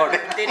स्ट्रेट फरवर्ड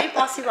धेरै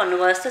पछि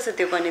भन्नुभयो जस्तो छ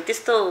त्यो पनि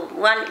त्यस्तो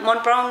उहाँले मन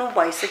पराउनु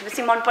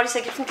भइसकेपछि मन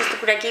परिसकेपछि त्यस्तो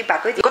कुरा केही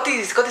भएकै थियो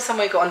कति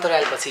समयको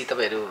अन्तरालपछि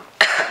तपाईहरु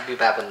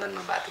विवाह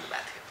बन्धनमा बाँध्नु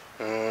भएको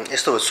थियो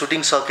यस्तो हो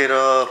सुटिङ सकेर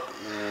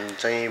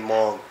चाहिँ म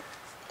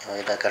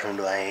यता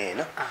काठमाडौँ आएँ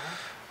हैन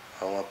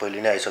उहाँ पहिले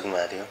नै आइसक्नु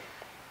भएको थियो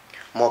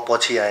म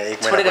पछि आएँ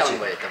 1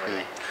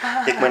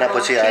 महिना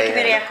पछि आएँ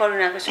मेरो यहाँ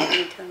करुणाको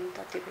सुटिङ थियो नि त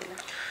त्यो बेला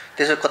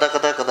त्यसो कता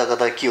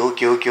के हो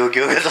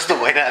जस्तो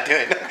भइरहेको थियो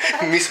हैन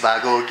मिस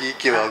भएको हो कि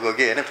के भएको हो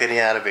कि हैन फेरि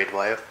यहाँ आएर भेट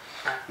भयो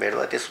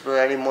त्यस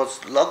पछाडि म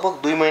लगभग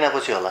 2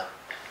 महिनापछि होला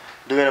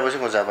 2 महिनापछि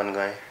म जापान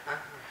गएँ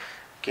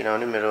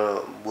किनभने मेरो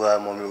बुवा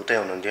मम्मी उतै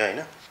हुनुहुन्थ्यो हैन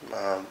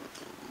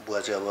बुवा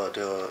चाहिँ अब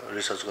त्यो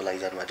रिसर्चको लागि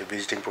जानुभएको थियो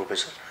भिजिटिङ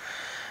प्रोफेसर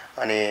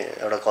अनि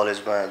एउटा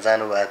कलेजमा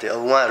जानुभएको थियो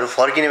अब उहाँहरू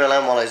फर्किने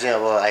बेलामा मलाई चाहिँ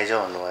अब आइज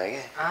भन्नुभयो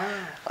कि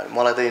अनि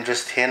मलाई त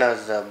इन्ट्रेस्ट थिएन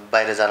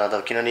बाहिर जान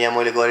त किनभने यहाँ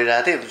मैले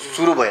गरिरहेको थिएँ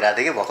सुरु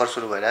भइरहेको थियो कि भर्खर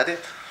सुरु भइरहेको थियो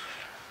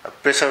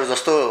प्रेसर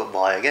जस्तो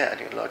भयो क्या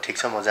अनि ल ठिक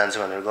छ म जान्छु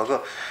भनेर गएको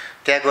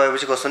त्यहाँ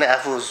गएपछि कस्तो नै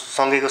आफू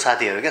सँगैको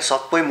साथीहरू क्या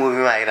सबै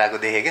मुभीमा आइरहेको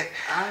देखेँ क्या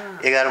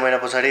 11 महिना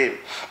पछाडि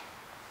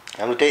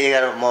हाम्रो त्यही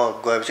 11 म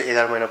गएपछि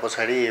 11 महिना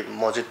पछाडि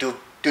म चाहिँ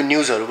त्यो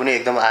न्युजहरू पनि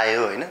एकदम आयो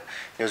होइन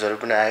न्युजहरू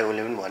पनि आयो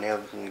उसले पनि भन्यो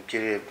के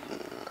अरे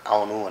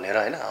आउनु भनेर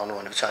होइन आउनु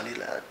भनेपछि अनि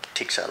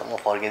ठिक छ ल म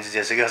फर्किन्छु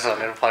जेसुकै छ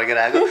भनेर फर्केर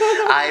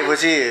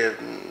आएपछि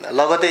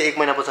लगत्तै 1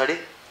 महिना पछाडि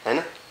होइन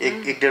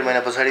 1.5 महिना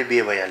पछाडि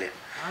बिहे भइहाल्यो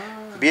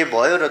बिहे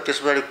भयो र त्यस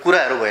पछाडि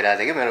कुराहरू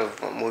भइरहेको थियो कि मेरो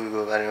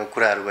मुभीको बारेमा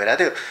कुराहरू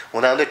भइरहेको थियो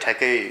हुँदाहुँदै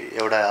ठ्याक्कै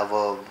एउटा अब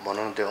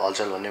भनौँ न त्यो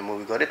हलचल भन्ने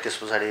मुभी गरेँ त्यस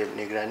पछाडि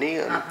निगरानी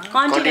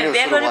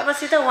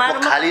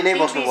खाली नै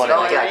बस्नु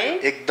पर्यो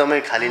एकदमै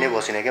खाली नै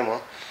बसिनँ क्या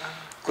म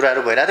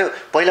कुराहरू भइरहेको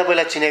थियो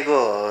पहिला चिनेको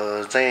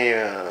चाहिँ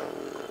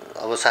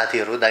अब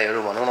साथीहरू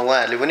दाइहरू भनौँ न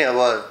उहाँहरूले पनि अब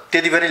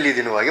त्यति पनि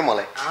लिइदिनु भयो कि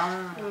मलाई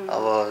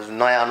अब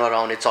नयाँ अनुहार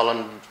आउने चलन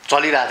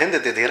चलिरहेको थियो नि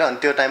त त्यतिखेर अनि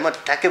त्यो टाइममा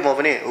ठ्याक्कै म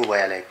पनि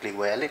भइहालेँ क्लिक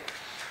भइहालेँ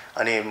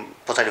अनि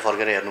पछाडि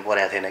फर्केर हेर्नु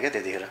परेको थिएन क्या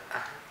त्यतिखेर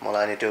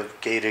मलाई अनि त्यो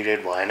केही रिग्रेट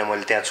भएन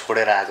मैले त्यहाँ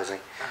छोडेर आएको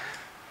चाहिँ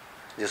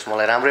जस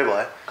मलाई राम्रै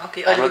भयो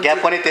हाम्रो ग्याप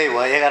पनि त्यही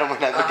भयो 11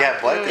 महिनाको ग्याप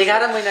भयो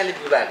 11 महिनाले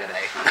विवाह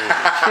गराए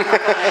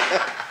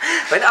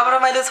होइन अब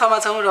रमाइलो छमा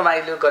छौँ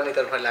रमाइलो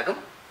गर्नेतर्फ लागौँ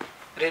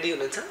रेडी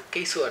हुनुहुन्छ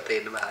केही सुवार्ता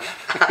हेर्नुभयो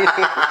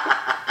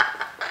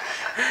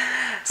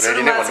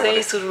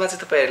होला सुरुमा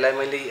चाहिँ तपाईँहरूलाई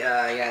मैले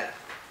यहाँ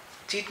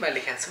चिटमा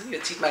लेखेको छु यो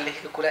चिटमा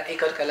लेखेको कुरा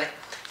एकअर्कालाई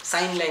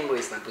साइन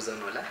ल्याङ्ग्वेजमा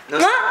बुझाउनु होला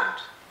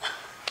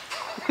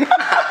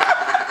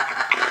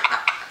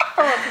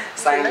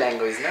साइन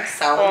ल्याङ्ग्वेजमा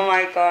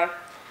साउन्ड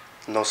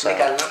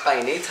निकाल्न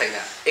पाइने छैन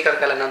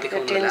एकअर्कालाई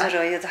नदेखाउनु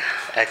होला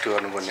एक्ट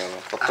गर्नुपर्ने हो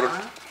कत्रो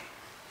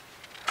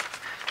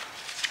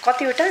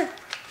कतिवटा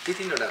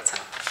 3वटा छ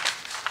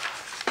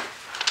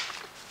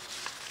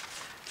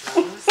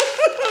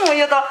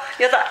यो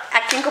त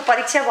एक्टिङको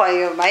परीक्षा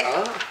भयो भाइ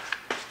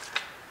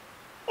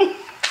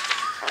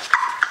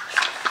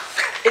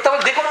ए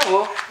तपाईले देखाउनु हो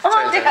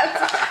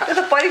त्यो त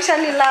परीक्षा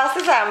लिन जस्तो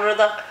छ हाम्रो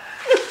त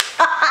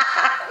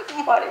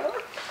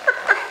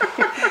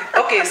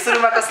ओके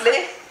सुरुमा कसले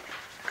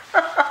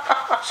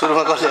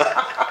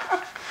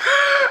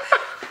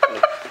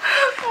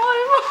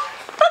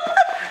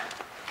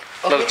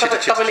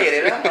तपाईँले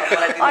हेरेर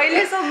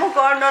अहिलेसम्म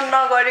गर्न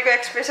नगरेको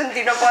एक्सप्रेसन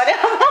दिन पर्यो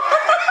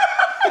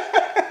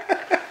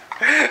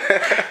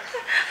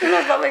ल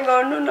तपाईँ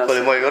गर्नु न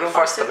मै गरौँ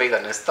फर्स्ट तपाईँ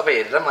गर्नुहोस् तपाईँ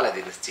हेरेर मलाई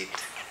दिनुहोस् चिट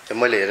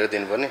मैले हेरेर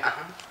दिनुपर्ने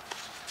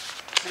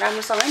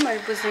राम्रोसँगै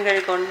मैले बुझ्ने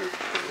गरी गर्नु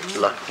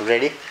ल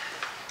रेडी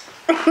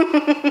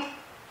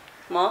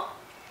म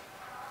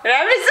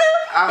राम्रै छु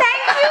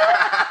थ्याङ्क यू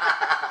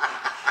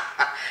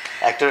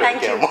एक्टर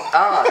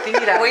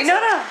तिमी राम्रो होइन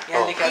र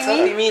यहाँ लेखेको छ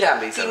तिमी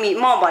राम्रै छ तिमी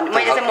म भन्ने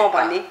मैले चाहिँ म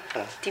भन्ने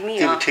तिमी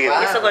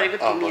यसो गरेको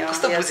तिमी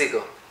कस्तो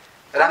बुझेको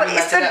राम्रो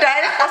यस्तो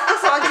डाइरेक्ट कस्तो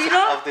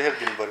सजिलो अब देखेर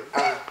दिनु पर्यो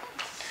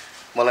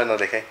मलाई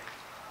नदेखाइ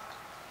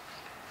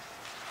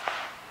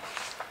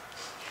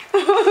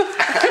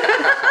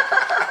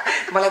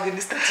मलाई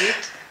दिनुहोस् त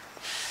चिट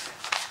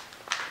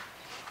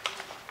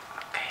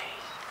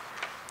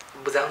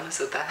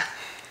बुझाउनुहोस् उता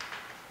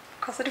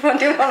कसरी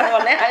भन्थ्यो मलाई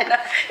भने होइन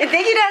ए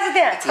देखिरहेको छ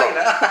त्यहाँ छैन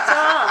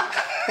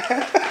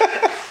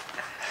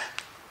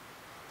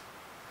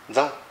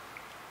जाउँ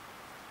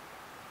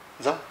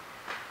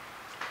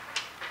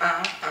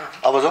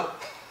अब जाउँ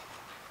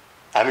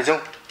हामी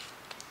जाउँ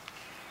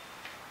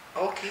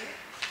ओके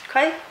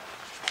खै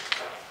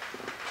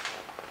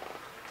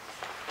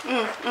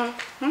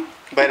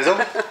बाहिर जाउँ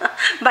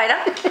बाहिर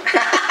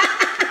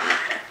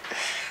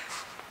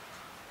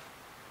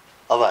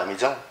अब हामी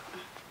जाउँ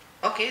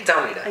ओके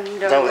जाउँ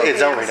जाउँ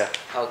हिँड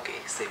ओके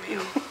सेम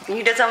हो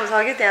हिँड जाउँ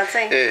सक्यो त्यहाँ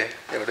चाहिँ ए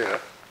एउटै हो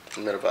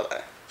मेरो पाला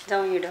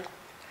जाउँ हिँड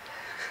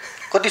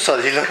कति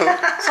सजिलो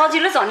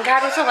सजिलो झन्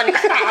गाह्रो छ भने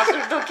कस्तो हाँस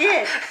उठ्दो के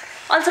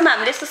अहिलेसम्म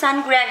हामीले यस्तो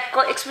सानो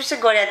कुराको एक्सप्रेसन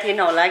गरेको थिएन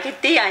होला कि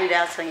त्यही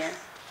आइरहेको छ यहाँ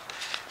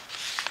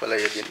पहिला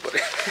यो दिनु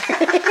पर्यो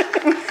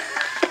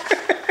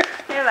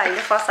ए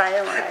भाइले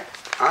फसायो मलाई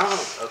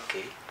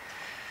ओके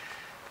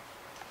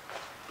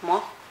म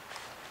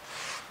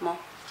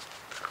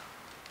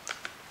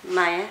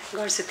माया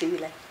गर्छु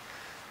तिमीलाई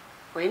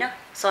होइन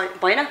सरी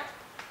भएन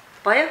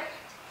भयो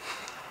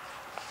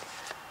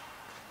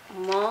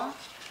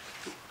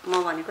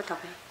म भनेको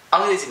तपाईँ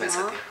अङ्ग्रेजीमा छ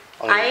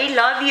त्यो I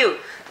love you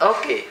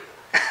okay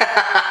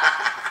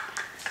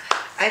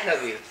I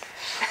love you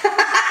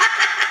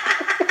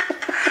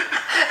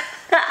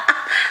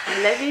I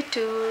love you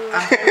to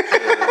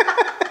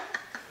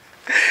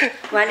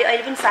उहाँले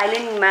अहिले पनि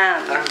साइलेन्टमा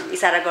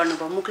इसारा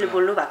गर्नुभयो मुखले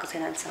बोल्नु भएको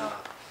छैन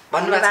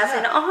भन्नुभएको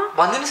छैन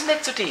भनिदिनुहोस् न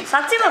एकचोटि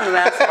साँच्चै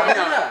भन्नुभएको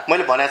छैन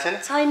मैले भनेको छैन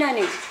छैन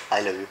नि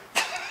आई लभ यु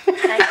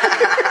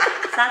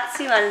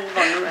साँच्चै उहाँले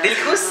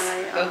भन्नुभएको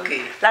ओके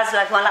लाज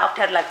लाग्छ मलाई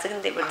अप्ठ्यारो लाग्छ कि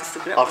त्यही भएर त्यस्तो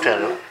कुरा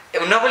अप्ठ्यारो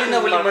नबोली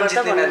मन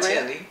जित्ने मान्छे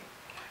अनि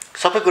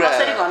सबै कुरा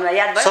कसरी भन्नुभयो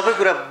याद भयो सबै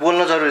कुरा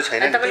बोल्न जरुरी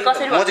छैन तपाईँ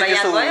कसरी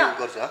भन्नुभयो याद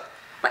भयो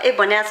ए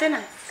भनेको छैन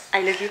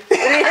आई लभ यु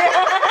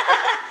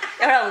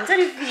एउटा हुन्छ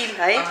नि फिल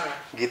है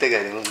गीतै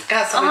गाइदिनु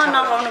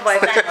नगाउनु भयो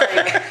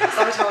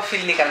सबैसँग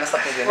फिल निकाल्न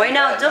सकिँदैन होइन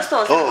जस्तो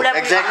हुन्छ बुढा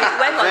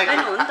वाइफ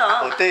हस्बेन्ड हो नि त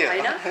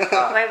होइन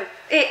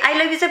ए आई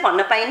लभ यु चाहिँ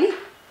भन्न पाएँ नि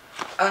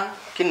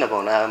किन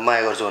नपाउनु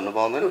माया गर्छु भन्नु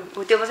पाउँदैन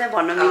त्यो चाहिँ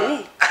भन्न मिल्ने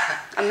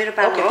अब मेरो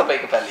पालो हो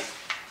तपाईँको पाली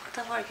त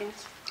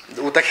फर्किनुहोस्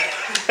उता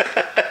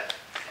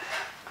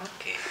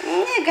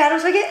गाह्रो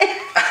छ कि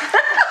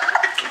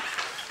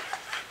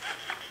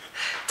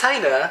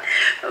छैन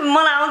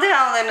मलाई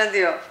आउँदैन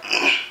त्यो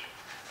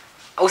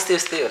उस्तै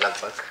उस्तै हो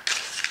लगभग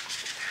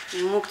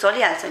मुख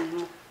चलिहाल्छ नि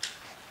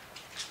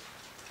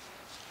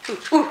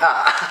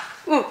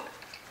मुख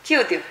के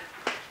हो त्यो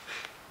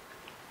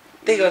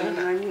त्यही गर्नु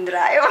न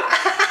निन्द्रा आयो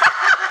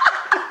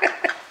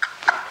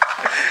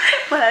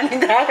मलाई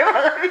निन्द्रा आयो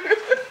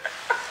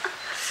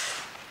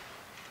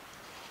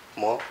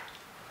म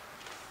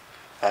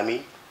हामी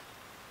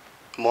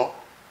म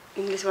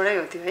इङ्ग्लिसबाटै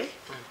हो त्यो है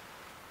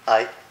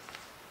आई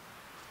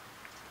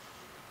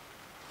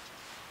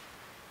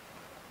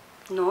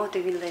नो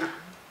त्यो मिल्दैन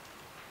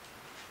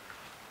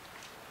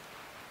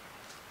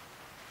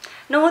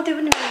नो त्यो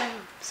पनि मिल्दैन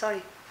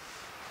सरी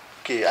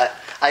के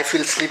आई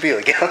फिल स्लिपी हो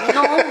क्या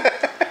no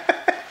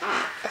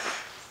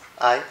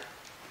I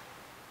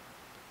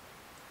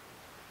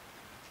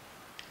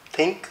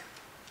think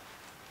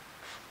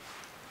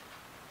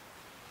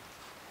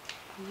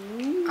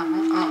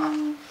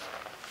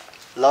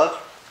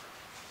love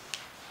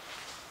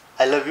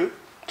I love you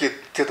के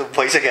त्यो त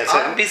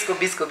भइसकेको छ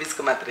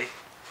बिचको मात्रै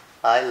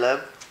आई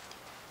लभ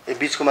ए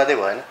बिचको मात्रै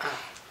भएन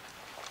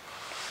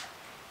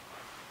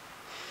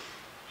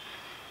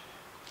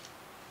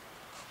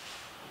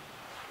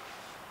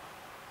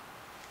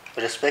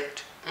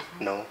रेस्पेक्ट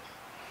नो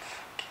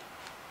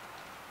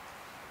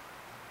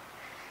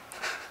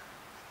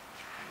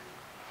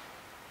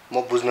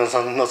म बुझ्न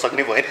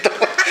नसक्ने भयो नि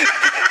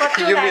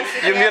त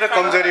यो मेरो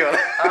कमजोरी होला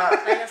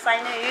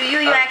यो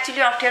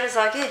एक्चुअली अप्ठ्यारो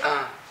छ कि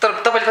तर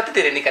तपाईँले कति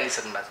धेरै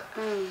निकालिसक्नु भएको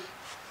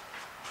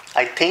छ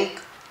आई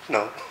थिङ्क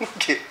नो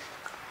के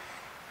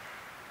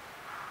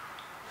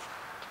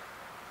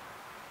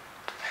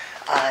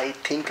आई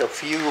थिङ्क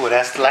अफ यु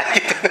जस्तो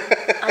लाग्यो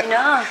होइन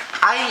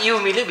आई यु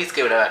मिल्यो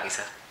बिचको एउटा बाँकी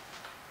छ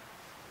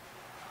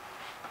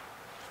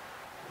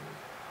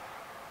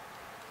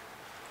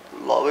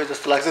लभै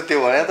जस्तो लाग्छ त्यो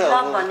भने त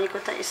लभ भनेको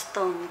त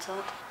यस्तो हुन्छ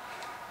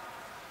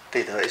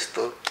त्यही त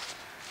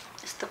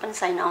यस्तो पनि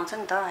साइन आउँछ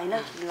नि त होइन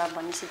लभ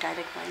भनेपछि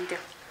डाइरेक्ट भयो नि त्यो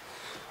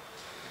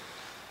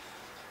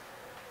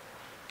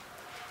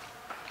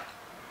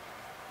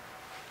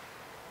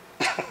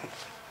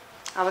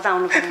अब त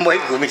आउनु पर्ने मै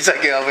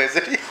घुमिसकेँ अब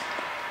यसरी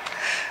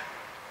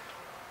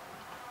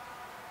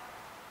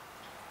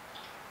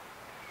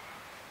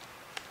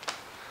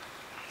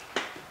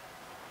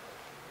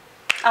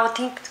अब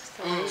थिङ्क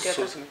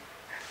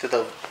त्यो त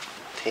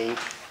थिङ्क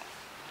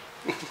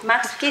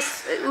मार्क्स के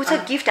ऊ छ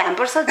गिफ्ट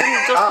ह्याम्पर छ जुन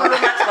जसको लो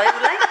मार्क्स भयो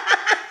उसलाई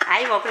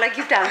हाई भएकोलाई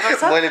गिफ्ट ह्याम्पर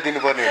छ मैले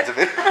दिनुपर्ने हुन्छ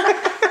फेरि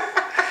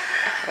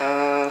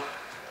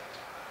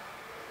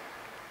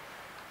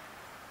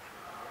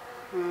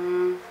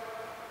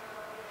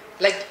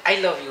like I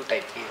love you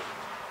type के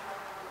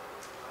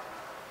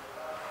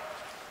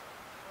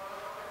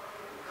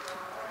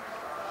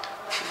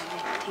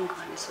थिङ्क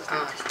गर्ने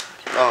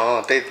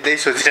सोच्नु त्यही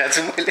सोचिरहेको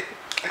छु मैले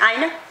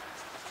होइन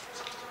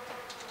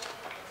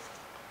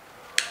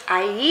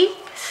I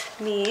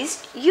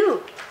miss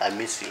you. I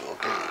miss you,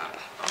 okay.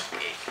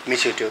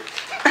 Miss you too.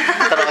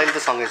 तर अहिले त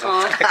सँगै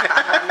छौँ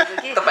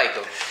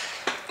तपाईँको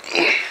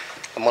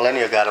मलाई नि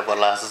यो गाह्रो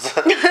पर्ला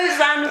जस्तो छ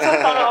सानो छ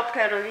तर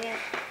अप्ठ्यारो नि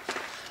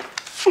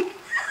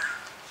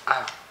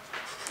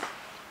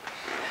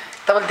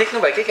तपाईँले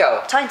देख्नुभयो कि क्या हो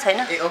छैन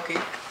ए ओके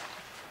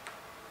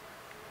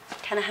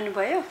खाना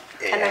खानुभयो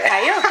खाना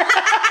खायो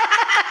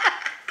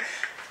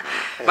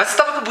मान्छे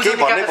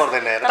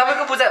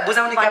तपाईँको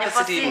बुझाउने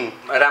क्यापेसिटी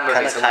राम्रो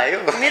रहेछ खायो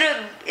मेरो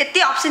यति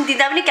अप्सन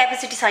दिँदा पनि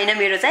क्यापेसिटी छैन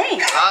मेरो चाहिँ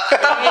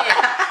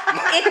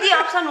यति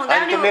अप्सन हुँदा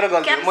पनि मेरो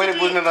गल्ती मैले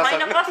बुझ्न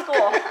नसकेँ कसको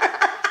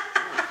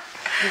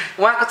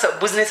उहाँको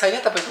बुझ्ने छैन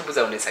तपाईँको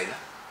बुझाउने छैन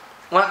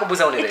उहाँको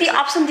बुझाउने यति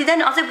अप्सन दिँदा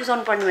नि अझै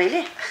बुझाउनु पर्ने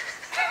मैले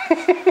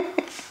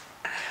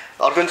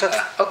अर्को छ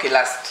ओके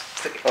लास्ट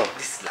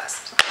दिस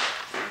लास्ट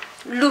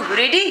लु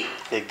रेडी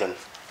एकदम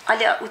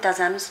अलि उता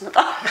जानुस् न त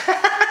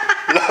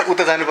ल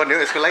उता जानुपर्ने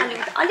हो यसको लागि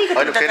अलिकति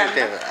होइन उता फेरि जानु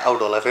त्यहाँ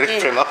आउट होला फेरि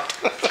फ्रेम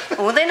आउट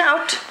हुँदैन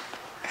आउट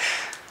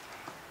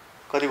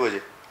कति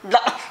बजे ल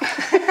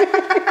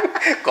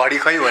घडी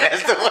खै भने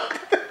जस्तो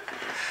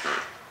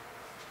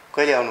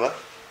कहिले आउनु भयो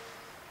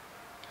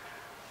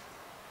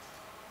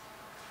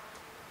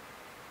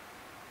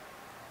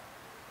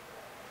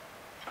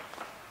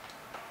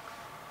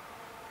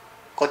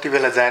कति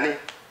बेला जाने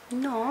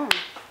नो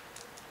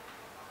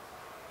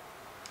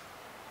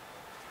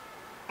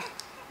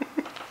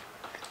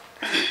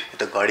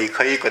त घडी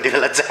खै कति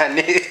बेला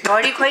जाने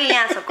घडी खोइ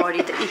यहाँ छ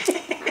घडी त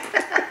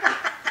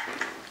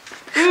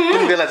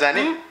कुन बेला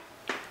जाने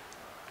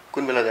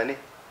कुन बेला जाने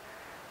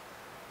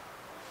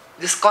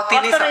जस कति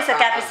नै रहेछ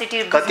क्यापेसिटी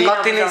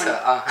कति नै छ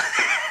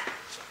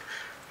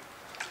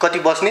कति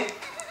बस्ने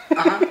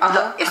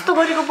यस्तो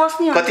गरेको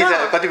बस्ने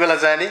हुन्छ कति बेला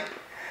जाने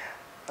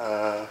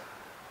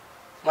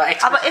म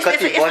अब यस्तो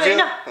कति यस्तो बज्यो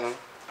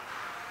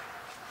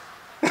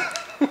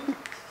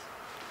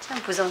हैन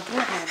बुझाउँदैन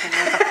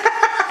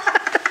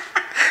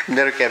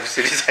मेरो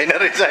क्यापेसिटी छैन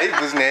रहेछ है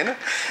बुझ्ने होइन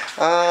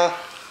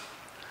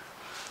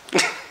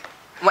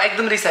म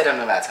एकदम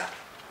रिसाइरहनु भएको छ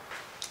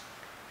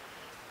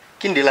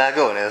किन ढिला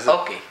आएको भने जस्तो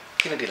ओके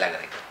किन ढिला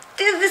गरेको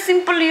त्यस्तै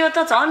सिम्पल यो त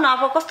झन्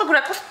अब कस्तो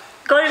कुरा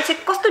गरेर चाहिँ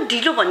कस्तो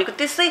ढिलो भनेको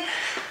त्यसै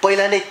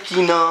पहिला नै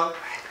किन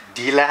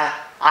ढिला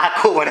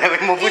आएको भने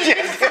म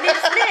बुझिहाल्थेँ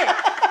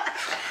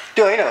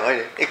त्यो होइन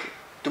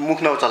त्यो मुख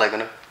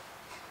नचलाइकन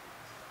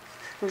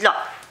ल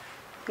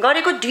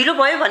गरेको ढिलो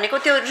भयो भनेको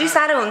त्यो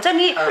रिसाएर हुन्छ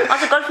नि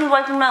अझ गर्लफ्रेन्ड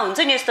बोयफ्रेन्डमा हुन्छ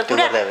नि यस्तो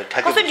कुरा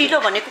कस्तो ढिलो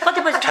भनेको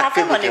कति बजी थाहा छ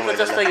भनेको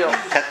जस्तो यो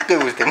ठ्याक्कै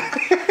बुझ्थेँ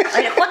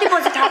होइन कति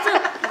बजी थाहा छ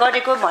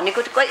गरेको भनेको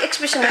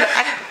एक्सप्रेसन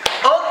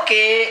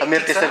ओके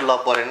मेरो त्यसरी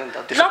लभ परेन नि त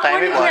त्यसो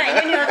टाइमै भएन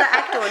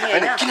एक्ट हो नि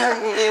होइन किन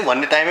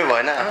भन्ने टाइमै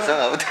भएन आफूसँग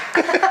अब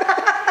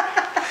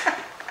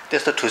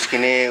त्यस्तो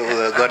ठुस्किने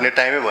गर्ने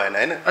टाइमै भएन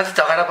होइन अझ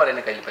झगडा परेन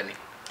कहिले पनि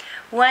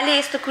उहाँले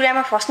यस्तो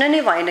कुरामा फस्नु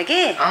नै भएन कि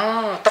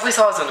तपाईँ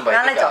सहज हुनुभयो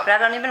उहाँलाई झगडा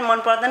गर्ने पनि मन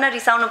पर्दैन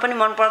रिसाउनु पनि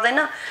मन पर्दैन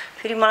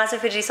फेरि मलाई चाहिँ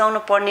फेरि रिसाउनु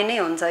पर्ने नै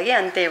हुन्छ कि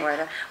अनि त्यही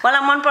भएर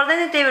मलाई मन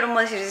पर्दैन त्यही भएर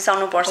म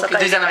रिसाउनु पर्छ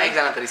दुईजना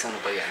एकजना त रिसाउनु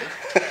परिहाल्यो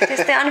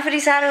त्यस्तै अनि फेरि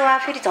रिसाएर उहाँ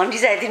फेरि झन्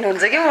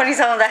रिसाइदिनुहुन्छ कि म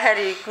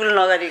रिसाउँदाखेरि कुल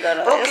नगरिकन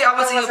ओके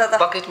अब चाहिँ यो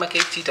बकेटमा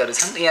केही चिटहरू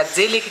छन् यहाँ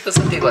जे लेखेको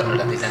छ त्यो गर्नु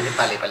होला दुईजनाले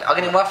पाले पाले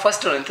अघि उहाँ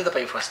फर्स्ट हुनुहुन्थ्यो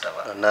तपाईँ फर्स्ट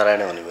अब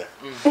नारायण हुने भयो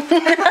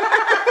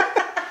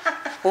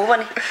हो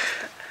भने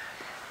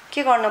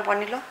के गर्न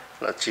पर्ने ल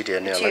चिटी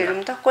हेर्ने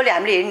हेरौँ त कसले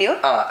हामीले हेर्ने हो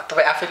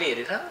तपाईँ आफैले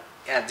हेरेर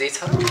यहाँ जे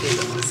छ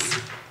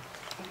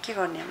के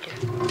गर्ने हामीले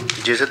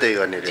जे छ त्यही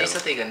गर्ने जे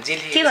छ त्यही गर्ने जे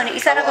के गर्ने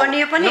इसारा गर्ने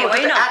यो पनि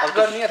होइन एक्ट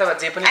गर्ने अथवा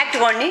जे पनि एक्ट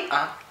गर्ने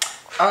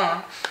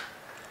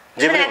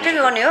जे पनि एक्ट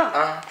गर्ने हो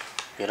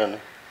हेर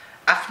न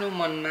आफ्नो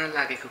मनमा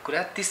लागेको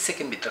कुरा 30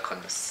 सेकेन्डभित्र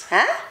खन्नुहोस्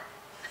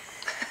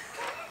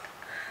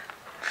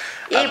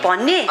ए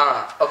भन्ने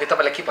ओके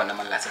तपाईँलाई के भन्न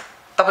मन लाग्छ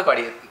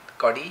तपाईँ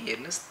घडी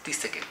हेर्नुहोस्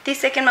 30 सेकेन्ड 30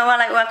 सेकेन्डमा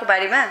उहाँको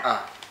बारेमा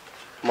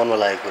मनमा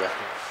लागेको कुरा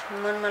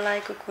मनमा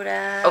लागेको कुरा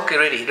okay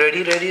ready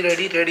ready ready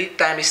ready ready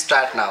time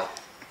start now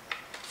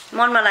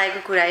मनमा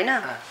लागेको कुरा होइन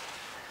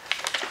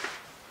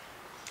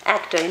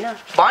एक्ट होइन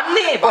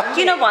भन्ने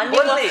किन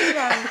भन्ने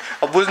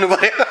अब बुझ्नु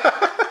पर्यो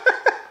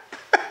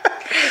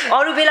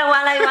अरू बेला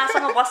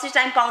उहाँसँग बस्ने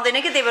टाइम पाउँदैन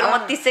कि त्यही भएर म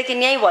 30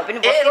 सेकेन्ड यहीँ भए पनि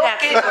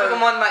बसिरहेको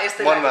मनमा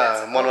यस्तै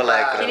मनमा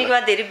लागेको किनकि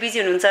उहाँ धेरै बिजी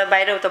हुनुहुन्छ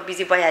बाहिर उता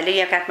बिजी भइहाल्यो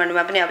यहाँ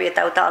काठमाडौँमा पनि अब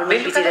यताउता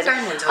अलमोस्ट बिजी रहेछ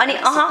अनि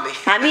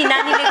हामी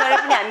नानीले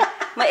गरेर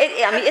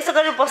पनि हामी यसो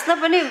गरेर बस्न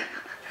पनि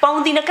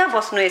पाउँदिनँ कहाँ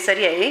बस्नु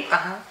यसरी है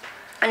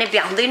अनि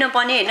भ्याउँदैन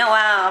पनि होइन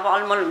उहाँ अब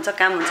अलमल हुन्छ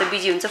काम हुन्छ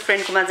बिजी हुन्छ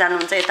फ्रेन्डकोमा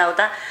जानुहुन्छ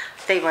यताउता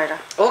त्यही भएर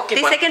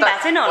 30 सेकेन्ड भएको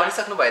छैन होला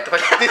भनिसक्नु भयो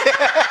तपाईँ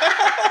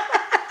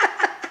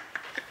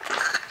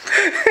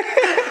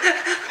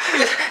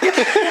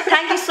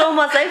थ्याङ्क यू सो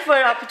मच है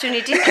फर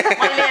अपर्च्युनिटी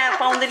मैले यहाँ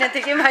पाउँदैन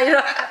थिएँ कि बाहिर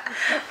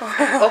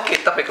ओके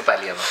तपाईँको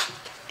पाली अब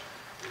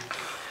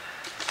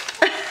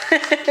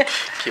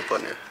के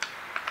भन्यो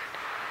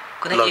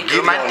कुनै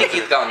रोमान्टिक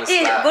गीत गाउनुहोस् ए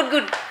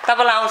गुड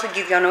तपाईँलाई आउँछ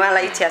गीत गाउनु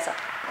उहाँलाई इच्छा छ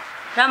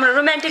राम्रो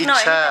रोमान्टिक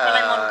नभए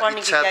तपाईँलाई मन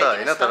पर्ने गीत इच्छा त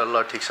होइन तर ल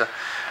ठिक छ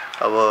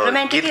अब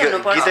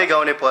गीतै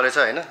गाउने परेछ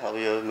होइन अब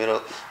यो मेरो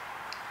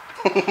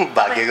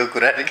भाग्यको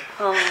कुरा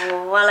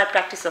उहाँलाई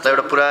प्र्याक्टिस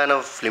एउटा पुरानो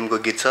फिल्मको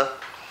गीत छ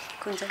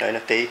कुन चाहिँ होइन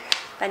त्यही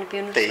पानी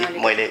पिउनु त्यही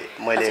मैले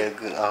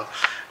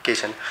केही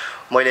छैन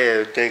मैले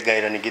त्यही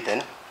गाइरहने गीत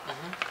होइन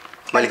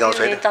मैले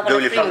गाउँछु होइन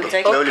बेहुली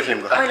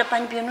फिल्मको पहिला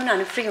पानी पिउनु न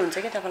अनि फ्री हुन्छ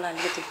क्या तपाईँलाई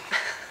अलिकति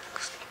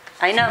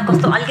होइन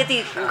कस्तो अलिकति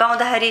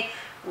गाउँदाखेरि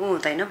ऊ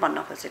हुँदैन भन्न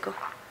खोजेको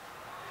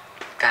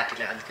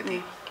काटीलाई अलिकति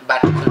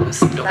बाटो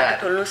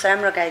खोल्नुहोस्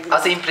राम्रो गाइदिनु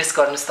अझ इम्प्रेस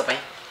गर्नुहोस्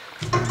तपाईँ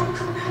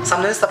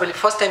सम्झनुहोस् तपाईँले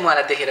फर्स्ट टाइम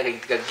उहाँलाई देखेर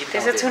गीत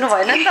त्यसो छुनु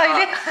भएन नि त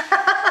अहिले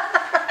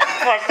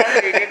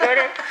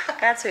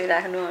कहाँ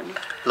छोइराख्नु अनि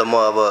ल म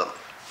अब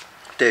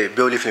त्यही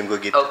बेहुली फिल्मको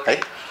गीत है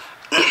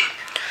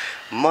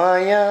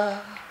माया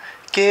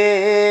के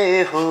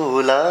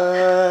होला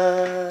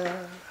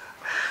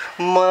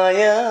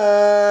माया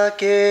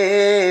के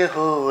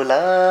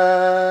होला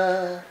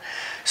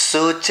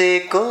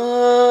सोचेको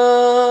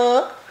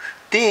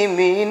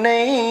तिमी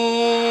नै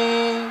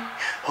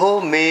हो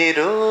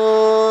मेरो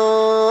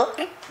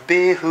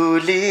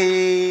बेहुली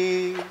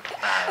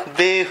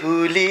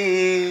बेहुली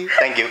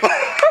थ्याङ्क यू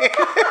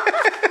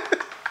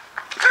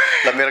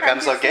ल मेरो काम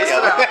सके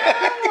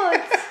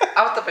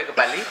अब तपाईँको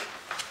पाली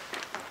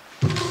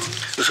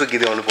उसको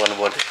गीत गाउनु पर्नु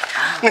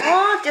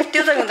पर्थ्यो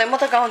त्यो चाहिँ हुँदैन म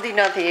त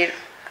गाउँदिनँ थिएँ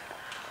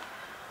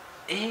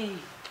ए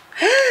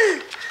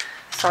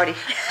सरी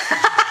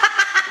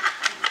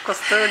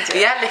कस्तो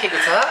यहाँ लेखेको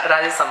छ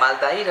राजेश समाल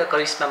दाई र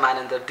करिश्मा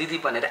मानन्दर दिदी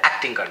भनेर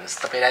एक्टिङ गर्नुहोस्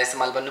तपाईँ राजेश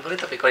समाल बन्नु पऱ्यो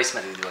तपाईँ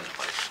करिश्मा दिदी बन्नु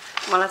पऱ्यो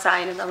मलाई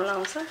चाहिँ आएन त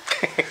आउँछ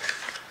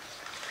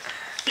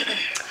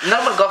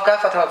नर्मल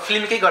गफ अथवा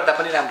फिल्मकै गर्दा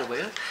पनि राम्रो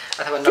भयो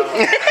अथवा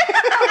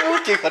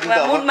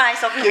मुडमा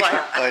आइसक्नु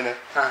भयो होइन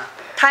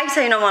थाहै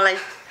छैन मलाई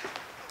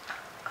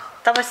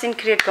तपाईँ सिन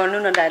क्रिएट गर्नु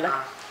न डायलग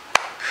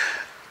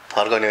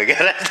फर्काउने हो क्या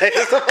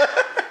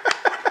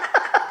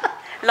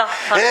ल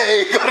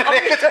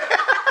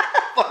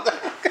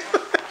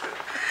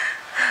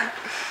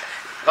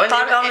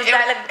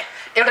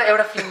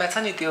एउटा फिल्ममा छ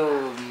नि त्यो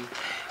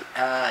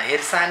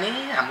हेरसाने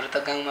हाम्रो त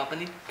गाउँमा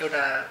पनि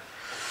एउटा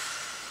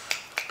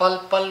पल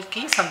पल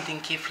कि समथिङ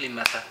के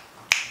फिल्ममा छ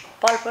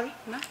पल पल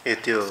ए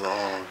त्यो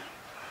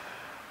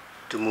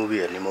मुभी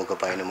हेर्ने मौका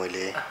पाएन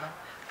मैले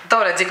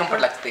तपाईँलाई जे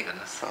कम्फर्ट लाग्छ त्यही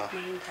गर्नुहोस्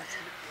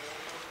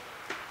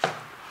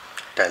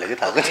डाइलेगै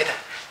थाहा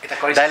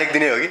छैन डाइलेग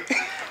दिने हो कि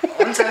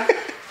हुन्छ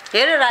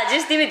हेर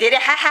राजेश तिमी धेरै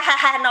हा हा हा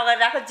हा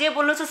नगरिरहेको जे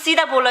बोल्नु छ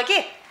सिधा बोल कि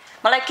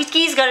मलाई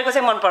किचकिच गरेको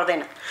चाहिँ मन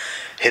पर्दैन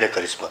हेर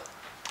करिश्मा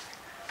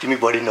तिमी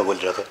बढी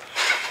नबोलिरह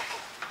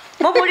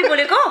म बढी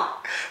बोलेको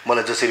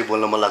मलाई जसरी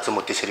बोल्न मन लाग्छ म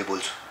त्यसरी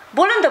बोल्छु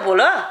बोल नि त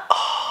बोल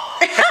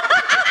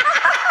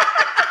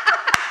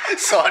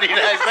सरी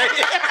राज भाइ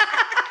सरी है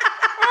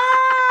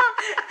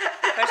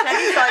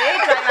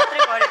ट्राई मात्रै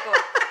गरेको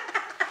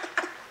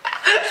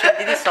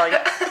दिदी सरी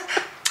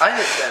होइन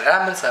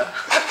राम्रो छ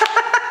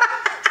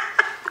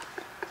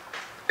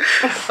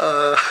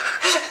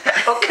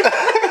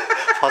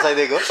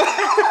फसाइदिएको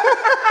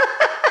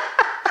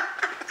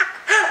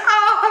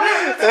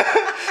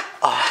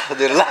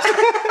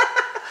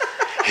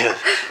हेर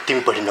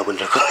तिमी बढी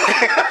नबोलिरहेको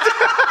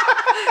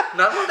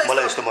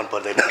मलाई यस्तो मन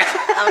पर्दैन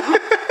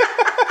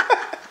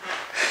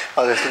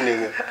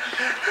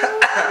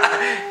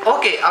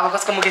ओके अब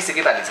कसको मुकेश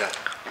के पाली छ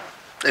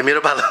ए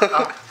मेरो पालो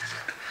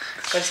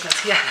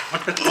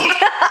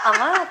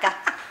आमा का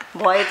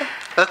भयो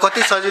त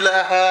कति सजिलो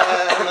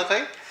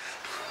खै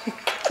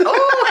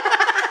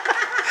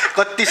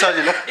कति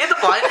सजिलो यो त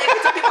भएन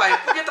एकैचोटि भयो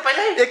पुग्यो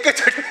तपाईँलाई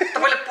एकैचोटि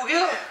तपाईँलाई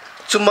पुग्यो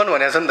चुम्बन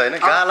भनेको छ नि त होइन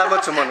गालामा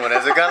चुम्बन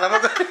भनेको छ गालामा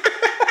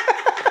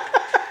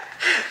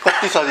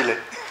कति सजिलो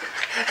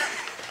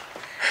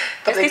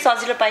त्यस्तै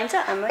सजिलो पाइन्छ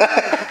आमा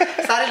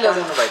साह्रै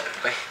लजाउनु भयो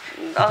तपाईँ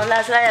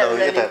लाज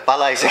लाग्यो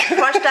पाला आइसक्यो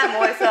फर्स्ट टाइम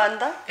हो यसो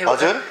अन्त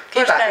हजुर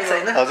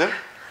हजुर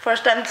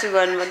फर्स्ट टाइम छु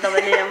गर्नुभयो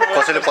तपाईँले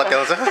कसैले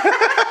पत्याउँछ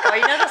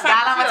होइन त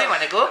गालामा चाहिँ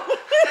भनेको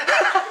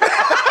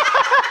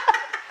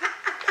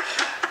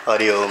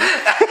हरिओम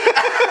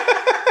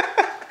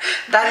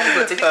दारी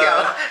भन्छ कि क्या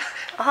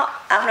हो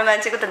आफ्नो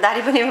मान्छेको त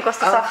दारी पनि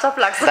कस्तो सप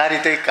लाग्छ दारी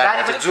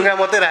त्यही जुङ्गा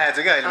मात्रै राखेको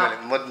छु क्या अहिले मैले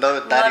म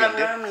दारी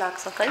नरम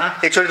लाग्छ खै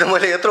एकचोटि त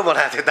मैले यत्रो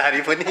बनाएको थिएँ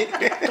दारी पनि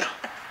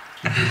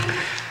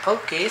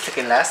ओके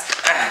सेकेन्ड लास्ट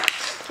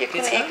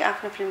कुनै एक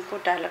आफ्नो फिल्मको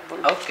डायलग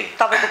बोल्नु ओके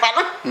तपाईँको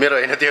पालो मेरो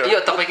होइन त्यो यो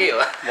तपाईँकै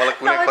हो मलाई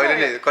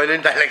कुनै कहिले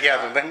नि डायलग याद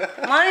हुँदैन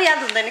मलाई याद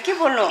हुँदैन के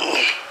बोल्नु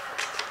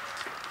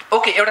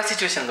ओके एउटा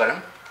सिचुएसन गरौँ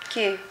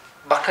के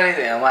भर्खरै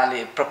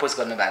उहाँले प्रपोज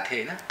गर्नुभएको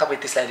थियो होइन तपाईँ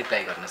त्यसलाई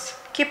रिप्लाई गर्नुहोस्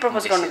के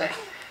प्रपोज गर्नु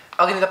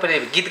अघि नै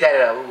तपाईँले गीत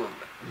गाएर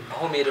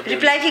हो मेरो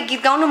रिप्लाई के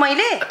गीत गाउनु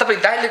मैले तपाईँ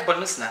डायलग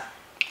बोल्नुहोस् न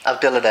अब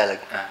त्यसलाई डायलग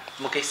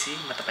मुकेशी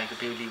म तपाईँको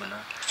बेहुली भन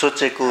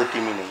सोचेको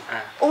तिमी नै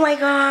ओ माई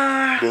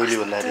गॉड बेहुली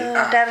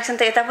भन्दाखेरि डाइरेक्सन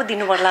त यता पो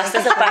दिनु पर्ला जस्तो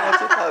छ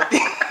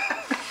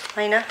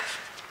हैन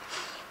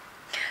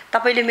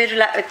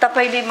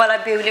तपाईले मलाई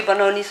बेहुली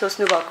बनाउने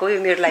सोच्नु भएको यो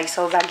मेरो लागि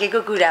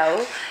सौभाग्यको कुरा हो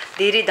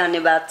धेरै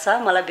धन्यवाद छ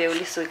मलाई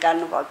बेहुली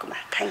स्वीकार्नु भएकोमा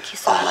थ्यांक यू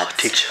सो मच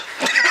ठीक छ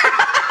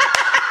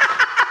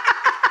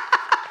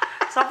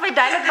सबै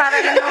डायलग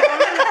पारेर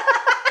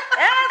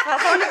ए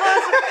फसाउनु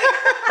पर्छ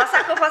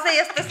फसाए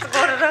यस्तो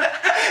गरेर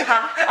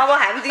अब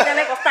हामी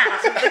दुईजना कस्तो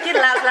हाँस्नु त के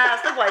लाज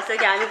जस्तो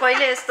भइसक्यो हामी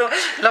कहिले यस्तो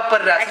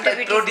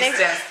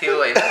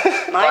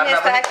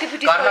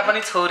घरमा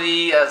पनि छोरी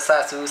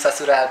सासू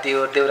ससुरा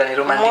देउरानी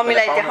रोमान्टिक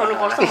मम्मीलाई देखाउनु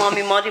पर्छ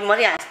मम्मी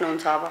मरि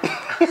हाँस्नुहुन्छ अब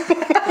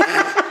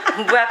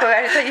बुवाको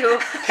गाडी त यो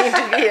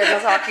इन्टरभ्यू हेर्न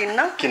सकिन्न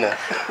किन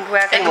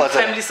बुवाको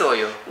फ्यामिली सो हो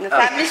यो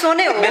फ्यामिली सो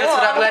नै हो मेरो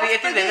छोरा बुहारी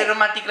यति धेरै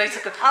रोमान्टिक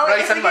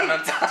रहेछन्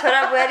भन्नुहुन्छ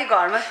छोरा बुहारी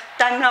घरमा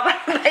टाइम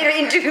नपाएर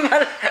इन्टरभ्यूमा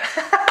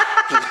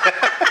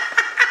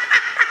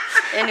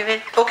एनीवे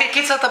ओके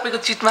के छ तपाईको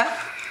चिटमा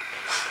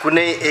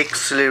कुनै एक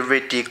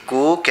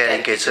सेलिब्रिटीको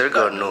क्यारिकेचर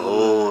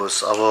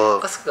गर्नुहोस् अब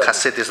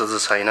खासै त्यस्तो त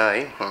छैन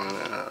है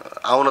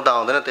आउन त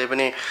आउँदैन त्यही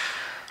पनि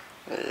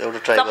एउटा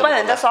ट्राई गर्नु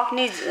सबैभन्दा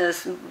सक्ने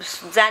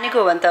जानेको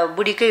भने त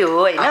बुढीकै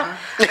हो हैन अब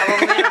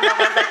मेरो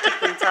नगर्दा ठिक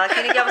हुन्छ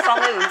किनकि अब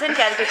सँगै हुन्छ नि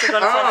क्यारिकेचर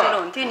गर्न सजिलो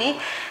हुन्थ्यो नि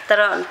तर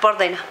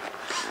पर्दैन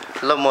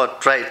ल म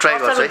ट्राई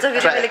गर्छु है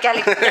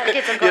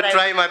यो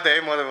ट्राई मात्रै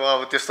है म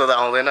अब त्यस्तो त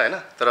आउँदैन होइन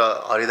तर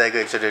हरिदाईको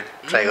एकचोटि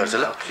ट्राई गर्छु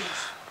ल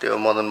त्यो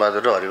मदन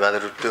बहादुर र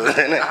हरिबहादुर त्यो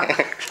होइन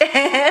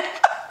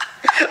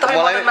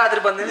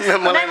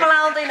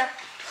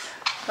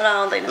मलाई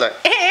आउँदैन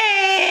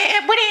ए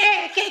बुढी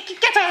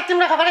के छ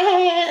तिम्रो खबर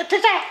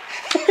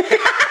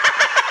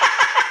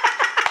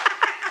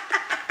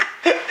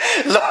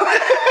ल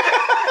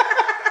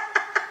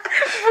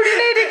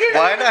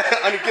भएन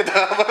अनि के त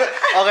अब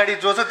अगाडि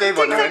जो छ त्यही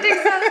भन्नु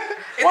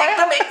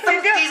एकदम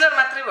टिजर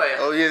मात्रै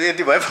भयो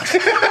यति भयो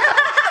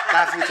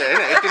काफी छ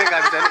होइन यति नै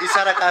काफी छ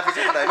इसारा काफी छ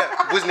नि त होइन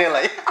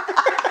बुझ्नेलाई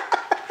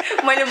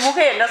मैले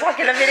मुखै हेर्न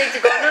सकेन फेरि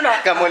एकचोटि गर्नु न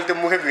कहाँ मैले त्यो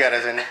मुखै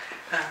बिगारेको छैन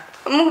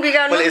मुख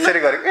बिगार्नु मैले यसरी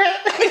गरेको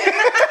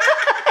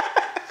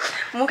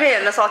मुखै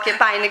हेर्न सके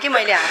पाएन कि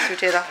मैले हाँस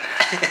उठेर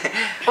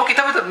ओके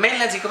तपाईँ त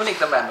मेलिनाजीको पनि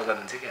एकदम राम्रो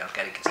गर्नुहुन्छ क्या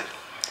क्यारेक्टर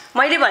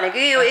मैले भनेको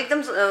यो एकदम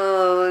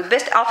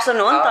बेस्ट अप्सन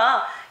हो नि त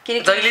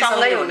किनकि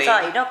सँगै हुन्छ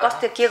होइन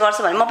कस्तो के गर्छ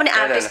भने म पनि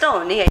आर्टिस्ट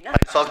हो नि होइन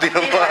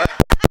सक्दिनँ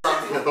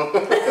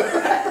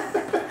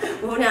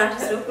हुने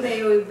आर्टिस्ट हो कुनै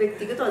यो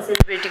व्यक्तिगत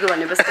सेलिब्रिटीको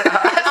भनेपछि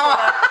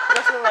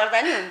जसो गर्दा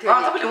नि हुन्थ्यो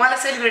तपाईँले उहाँलाई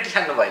सेलिब्रिटी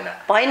ठान्नु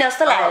भएन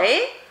जस्तो लाग्यो है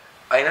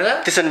होइन र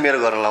त्यसरी मेरो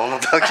घर लाउनु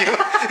त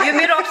यो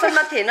मेरो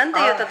अप्सनमा थिएन नि त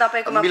यो त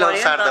तपाईँकोमा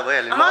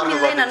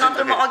मिल्दैन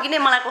नत्र म अघि नै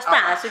मलाई कस्तो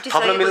हाँस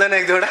उठिसक्यो मिल्दैन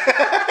एक दुईवटा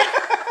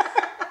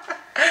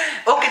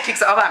ओके ठिक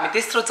छ अब हामी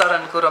तेस्रो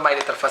चरणको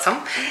रमाइलोतर्फ छौँ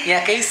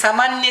यहाँ केही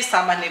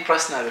सामान्य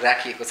प्रश्नहरू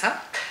राखिएको छ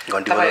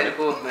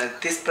तपाईँहरूको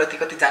त्यसप्रति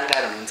कति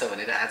जानकार हुनुहुन्छ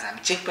भनेर आज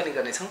हामी चेक पनि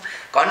गर्नेछौँ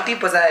घन्टी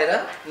बजाएर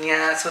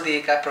यहाँ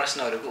सोधिएका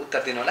प्रश्नहरूको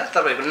उत्तर दिनु होला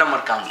तपाईँहरूको नम्बर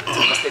काउन्ट हुन्छ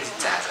कसले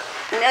जित्छ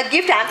आज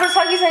गिफ्ट हाम्रो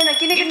सकी छैन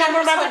किनकि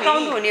नम्बरबाट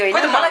काउन्ट हुने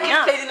होइन मलाई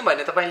गिफ्ट ल्याइदिनु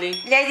भने तपाईँले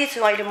ल्याइदिन्छु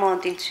अहिले म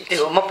दिन्छु ए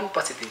हो म पनि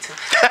पछि दिन्छु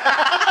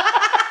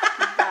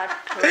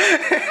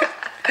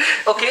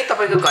ओके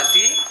तपाईँको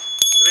घन्टी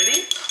रेडी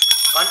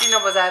घन्टी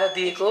नबजाएर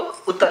दिएको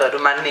उत्तरहरू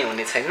मान्ने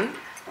हुने छैनन्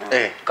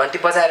घन्टी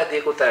बजाएर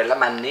दिएको उत्तरहरूलाई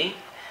मान्ने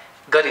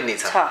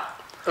गरिनेछ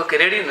ओके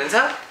रेडी हुनुहुन्छ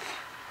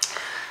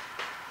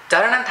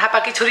झरना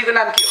थापाकी छोरीको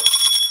नाम के हो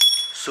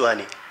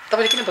सुहानी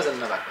तपाईँले किन बजाउनु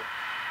नभएको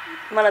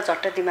मलाई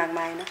झट्ट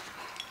दिमागमा आएन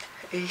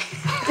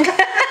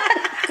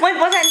मैले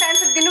बजाएर त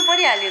आन्सर दिनु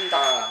परिहाल्यो नि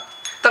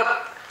त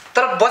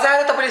तर बजाएर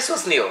तपाईँले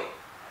सोच्ने हो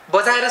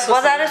बजाएर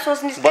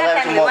सोच्ने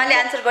उहाँले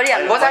आन्सर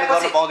गरिहाल्नु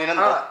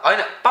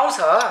होइन पाउँछ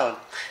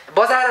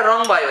बजाएर रङ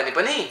भयो भने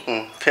पनि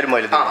फेरि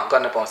मैले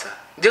गर्न पाउँछ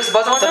जस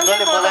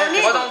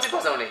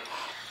बजाउने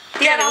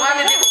किनभने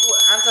उहाँले दिएको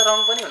आन्सर रङ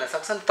पनि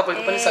हुनसक्छ नि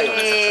तपाईँको पनि सही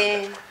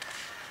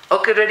हुनसक्छ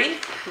ओके रेडी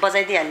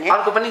बजाइदिइहाल्ने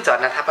अर्को पनि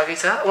झरना थापाकै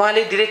छ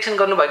उहाँले डिरेक्सन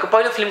गर्नुभएको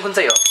पहिलो फिल्म कुन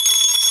चाहिँ हो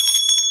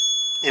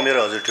ए मेरो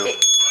हजुर टु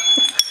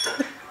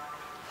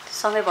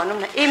सँगै भनौँ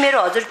न ए मेरो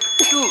हजुर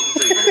टु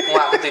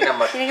उहाँको 2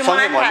 नम्बर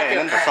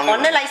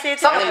भन्न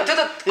लागिसकेको त्यो त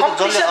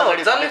कम्पिटिसन हो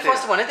जसले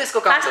फर्स्ट भने त्यसको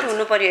फास्ट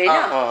हुनु पर्यो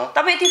होइन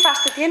तपाईँ यति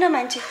फास्ट त थिएन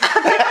मान्छे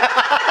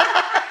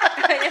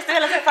यस्तो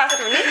बेला चाहिँ फास्ट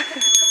हुने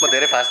म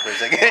धेरै फास्ट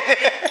भइसकेँ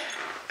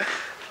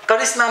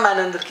करिश्मा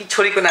मानन्दर कि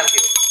छोरीको नाम के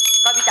हो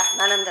कविता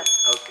मानन्दर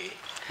ओके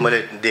मैले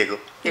दिएको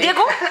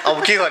अब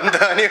के गर्नु त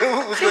अनि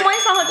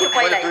मैसँग थियो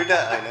पहिला दुईटा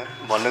हैन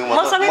भन्नुको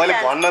मतलब मैले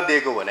भन्न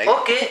दिएको भने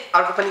ओके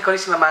अर्को पनि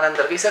करिश्मा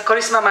मानन्दरकै छ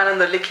करिश्मा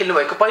मानन्दरले खेल्नु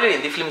भएको पहिलो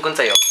हिन्दी फिल्म कुन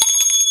चाहिँ हो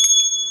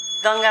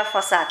गंगा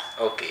फसाद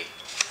ओके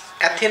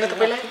याद थिएन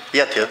तपाईलाई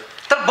याद थियो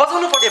तर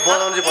बजाउनु पर्छ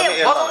बजाउनु चाहिँ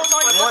पर्ने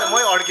म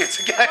अड्केछु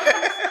क्या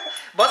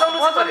बजाउनु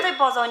चाहिँ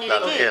बजाउने रे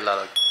के ल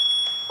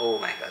ओ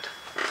माइ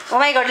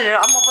गॉड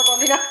अब म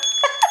बजाउँदिन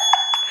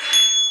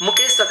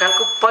मुकेश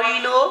ढकालको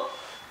पहिलो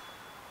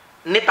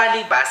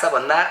नेपाली भाषा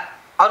भन्दा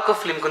अर्को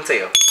फिल्म कुन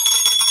चाहिँ हो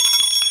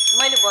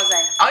मैले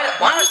बजाएँ हैन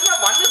भन्नुस् न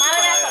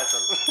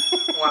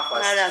उहाँ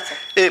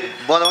फर्स्ट ए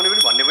बजाउने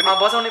पनि भन्ने पनि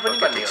बजाउने पनि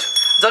भन्ने हो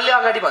जसले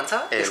अगाडि भन्छ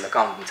त्यसको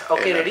काउन्ट हुन्छ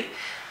ओके रेडी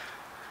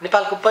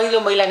नेपालको पहिलो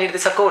महिला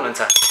निर्देशक को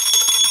हुनुहुन्छ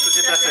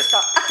सुचित्रा श्रेष्ठ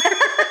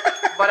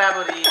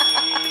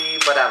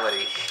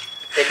बराबरी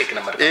एक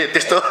नम्बर ए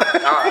त्यस्तो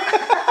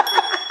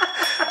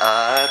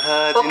आधा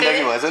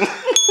जिन्दगी भजन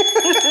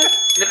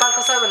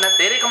नेपालको सबैभन्दा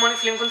धेरै कमाउने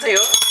फिल्म कुन चाहिँ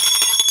हो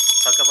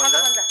छक्का पञ्जा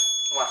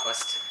उहाँ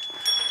फर्स्ट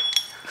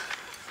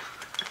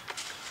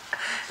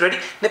रेडी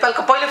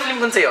नेपालको पहिलो फिल्म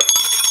कुन चाहिँ हो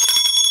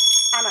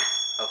आमा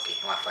ओके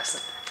उहाँ फर्स्ट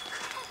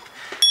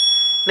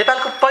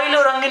नेपालको पहिलो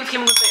रङ्गीन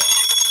फिल्म कुन चाहिँ हो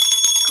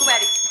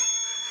कुमारी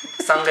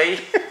सँगै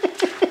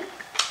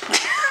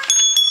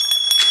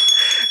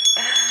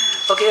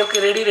ओके ओके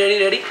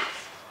रेडी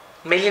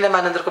मेलिना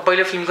मानन्दरको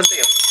पहिलो फिल्म कुन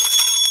चाहिँ हो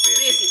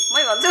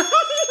मै भन्छु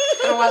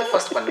तर उहाँले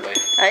फर्स्ट भन्नुभयो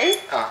है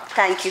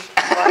थ्याङ्क यू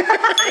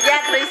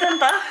याद रहेछ नि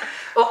त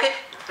ओके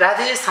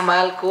राजेश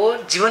समालको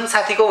जीवन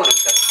साथी को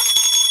हुनुहुन्छ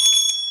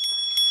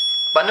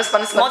भन्नुस्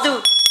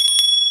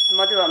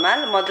मधु हमाल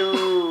मधु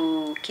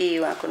के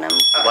उहाँको नाम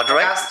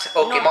भट्टराई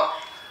ओके म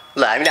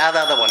ल हामीले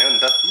आधा भन्यो नि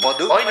त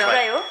मधु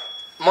भट्टराई हो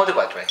मधु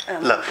भट्टराई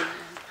ल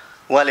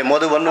उहाँले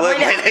मधु भन्नुभयो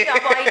मैले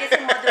अब अहिले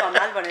चाहिँ मधु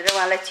हमाल भनेर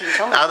उहाँलाई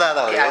चिन्छौँ आधा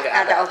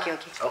आधा ओके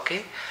ओके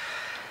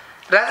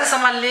राजेश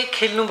समालले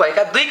खेल्नु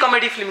भएका 2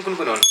 कमेडी फिल्म कुन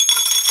हुन्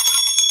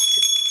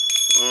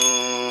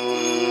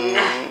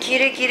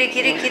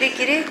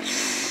किरे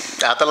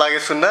हात लाग्यो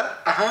सुन्न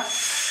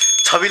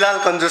छविलाल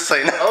कन्जुस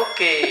छैन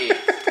ओके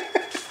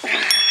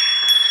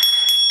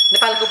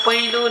नेपालको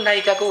पहिलो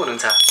नायिका को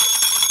हुनुहुन्छ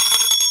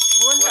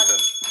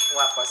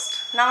उहाँ फर्स्ट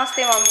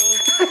नमस्ते मम्मी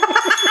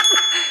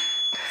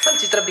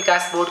चलचित्र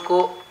विकास बोर्डको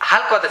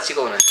हालको अध्यक्ष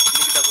को हुनुहुन्छ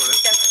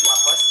उहाँ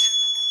फर्स्ट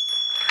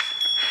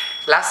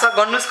लास्ट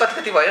गर्नुहोस् कति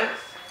कति भयो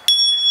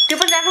त्यो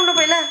पनि राखौँ न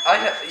पहिला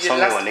होइन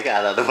सँगै भनेको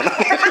आधा आधा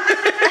बनाउने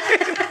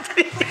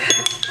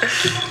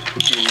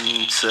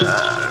 3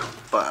 4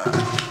 5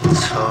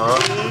 6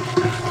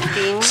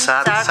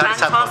 7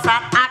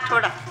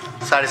 8वटा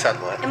 7.5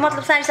 भयो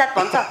मतलब 7.5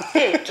 भन्छ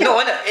किन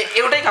होइन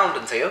एउटै काउन्ट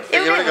हुन्छ यो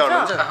एउटै काउन्ट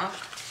हुन्छ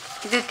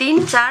 2 3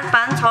 4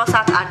 5 6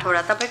 7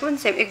 8वटा तपाईको पनि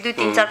सेम 1 2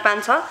 3 4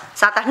 5 6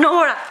 7 8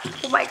 9वटा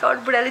ओ माय गॉड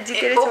बुढाले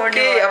जितेर छोड्ने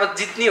ओके अब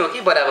जित्ने हो कि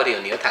बराबरी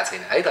हुने हो थाहा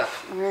छैन है त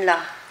ल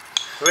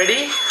रेडी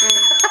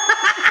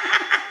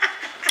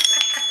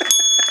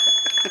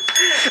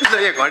ल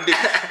यो घन्टी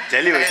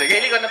झेली भइसक्यो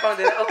झेली गर्न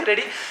पाउँदैन ओके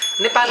रेडी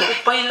नेपालको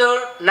पहिलो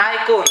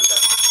नायक को हुन्छ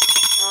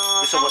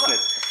विश्व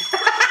बस्नेत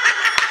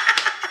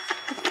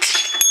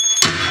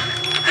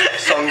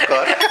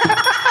शङ्कर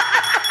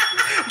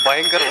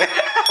भयङ्कर भयो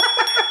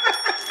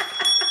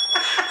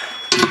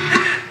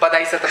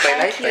बधाई छ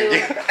तपाईलाई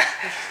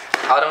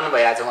हराउनु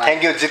भयो आज उहाँ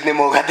थ्याङ्क यू जित्ने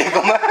मौका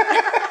दिएकोमा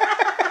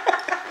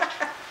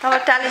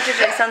तपाईँ ट्यालेन्टेड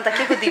रहेछ नि त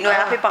के को दिनु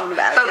आफै पाउनु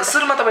भयो तर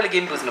सुरुमा तपाईले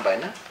गेम बुझ्नु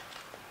भएन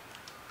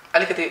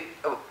अलिकति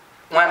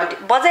उहाँले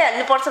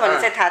बजाइहाल्नु पर्छ भन्ने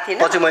चाहिँ थाहा थिएन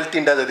पछि मैले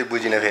 3टा जति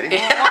बुझिनँ फेरि म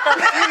त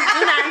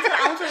जुन आन्सर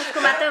आउँछ उसको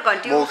मात्र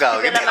घन्टी मौका हो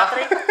कि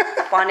मात्रै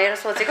भनेर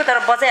सोचेको तर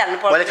बजाइहाल्नु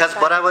पर्छ मैले खास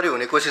बराबरी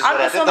हुने कोसिस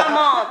गरेको थिएँ म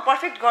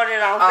पर्फेक्ट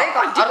गरेर आउँछु है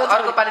घन्टी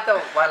अर्को पालि त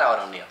उहाँलाई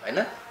हराउने हो हैन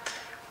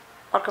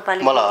अर्को पालि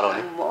मलाई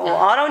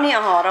हराउने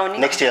हराउने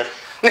next year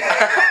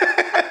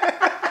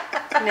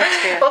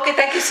okay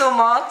thank you so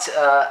much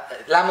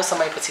लामो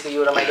समयपछिको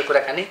यो रमाइलो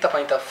कुराकानी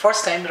तपाईँ त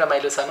फर्स्ट टाइम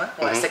रमाइलो छमा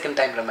उहाँ सेकेन्ड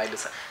टाइम रमाइलो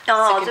छ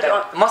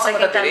मसँग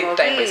त धेरै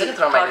टाइम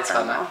भइसक्यो रमाइलो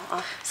छमा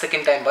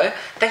सेकेन्ड टाइम भयो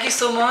thank you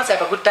so much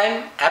have a good time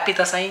happy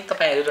Dashain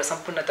तपाईँहरू र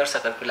सम्पूर्ण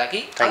दर्शकहरूको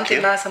लागि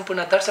अन्तिममा सम्पूर्ण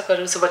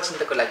दर्शकहरू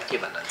शुभचिन्तकको लागि के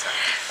भन्नुहुन्छ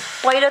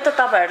पहिलो त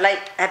तपाईँहरूलाई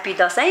ह्याप्पी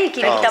दसैँ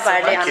किनकि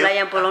तपाईँहरूले हामीलाई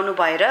यहाँ बोलाउनु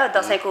भएर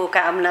दसैँको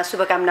कामना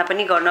शुभकामना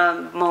पनि गर्न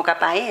मौका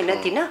पाएँ होइन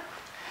दिन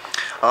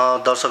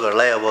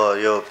दर्शकहरूलाई अब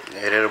यो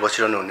हेरेर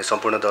बसिरहनु हुने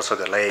सम्पूर्ण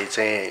दर्शकहरूलाई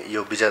चाहिँ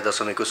यो विजया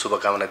दशमीको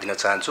शुभकामना दिन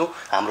चाहन्छु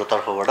हाम्रो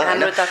तर्फबाट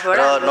हैन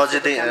र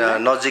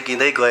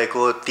नजिकिँदै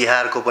गएको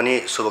तिहारको पनि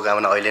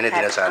शुभकामना अहिले नै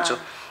दिन चाहन्छु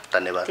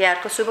धन्यवाद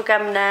तिहारको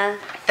शुभकामना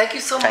थ्याङ्क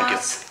यू सो मच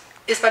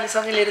यसपालि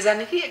सँगै लिएर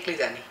जाने कि एक्लै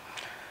जाने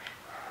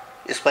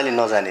यसपालि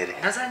नजाने रे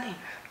नजाने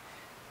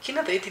किन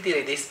त यति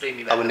धेरै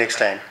देशप्रेमी अब नेक्स्ट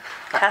टाइम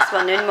खास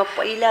भन्यो भने म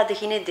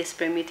पहिलादेखि नै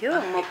देशप्रेमी थियो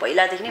म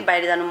पहिलादेखि नै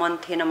बाहिर जानु मन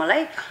थिएन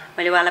मलाई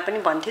मैले उहाँलाई पनि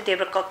भन्थेँ त्यही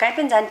भएर कहीँ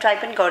पनि जाने ट्राई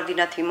पनि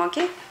गर्दिनँ थिएँ म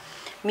के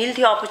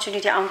मिल्थ्यो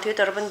अपर्च्युनिटी आउँथ्यो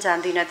तर पनि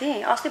जान्दिनँ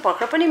थिएँ अस्ति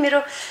भर्खर पनि मेरो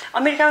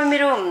अमेरिकामा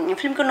मेरो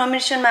फिल्मको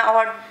नोमिनेसनमा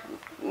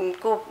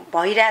अवार्डको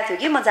भइरहेको थियो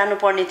कि म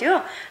जानुपर्ने थियो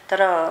तर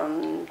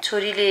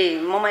छोरीले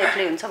ममा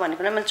एक्लै हुन्छ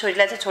भनेको मैले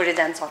छोरीलाई चाहिँ छोडेर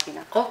जान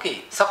सकिनँ ओके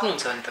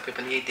सक्नुहुन्छ भने तपाईँ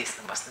पनि यही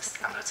देशमा बस्नुहोस्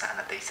हाम्रो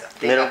चाहना त्यही छ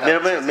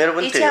मेरो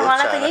पनि त्यही हो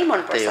मलाई त यही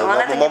मन पर्छ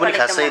मलाई त म पनि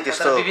खासै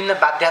त्यस्तो विभिन्न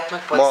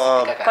बाध्यात्मक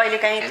परिस्थितिका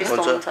कहिलेकाहीँ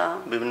त्यस्तो हुन्छ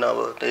विभिन्न अब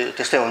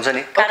त्यस्तै हुन्छ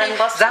नि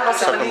कारणवश जहाँ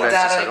बस्छ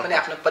पनि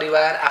आफ्नो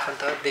परिवार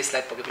आफन्त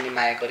देशलाई पक्कै पनि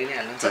माया गरि नै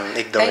हाल्नुहुन्छ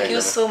thank you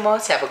so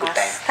much have a good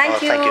time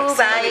thank you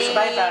by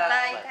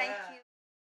by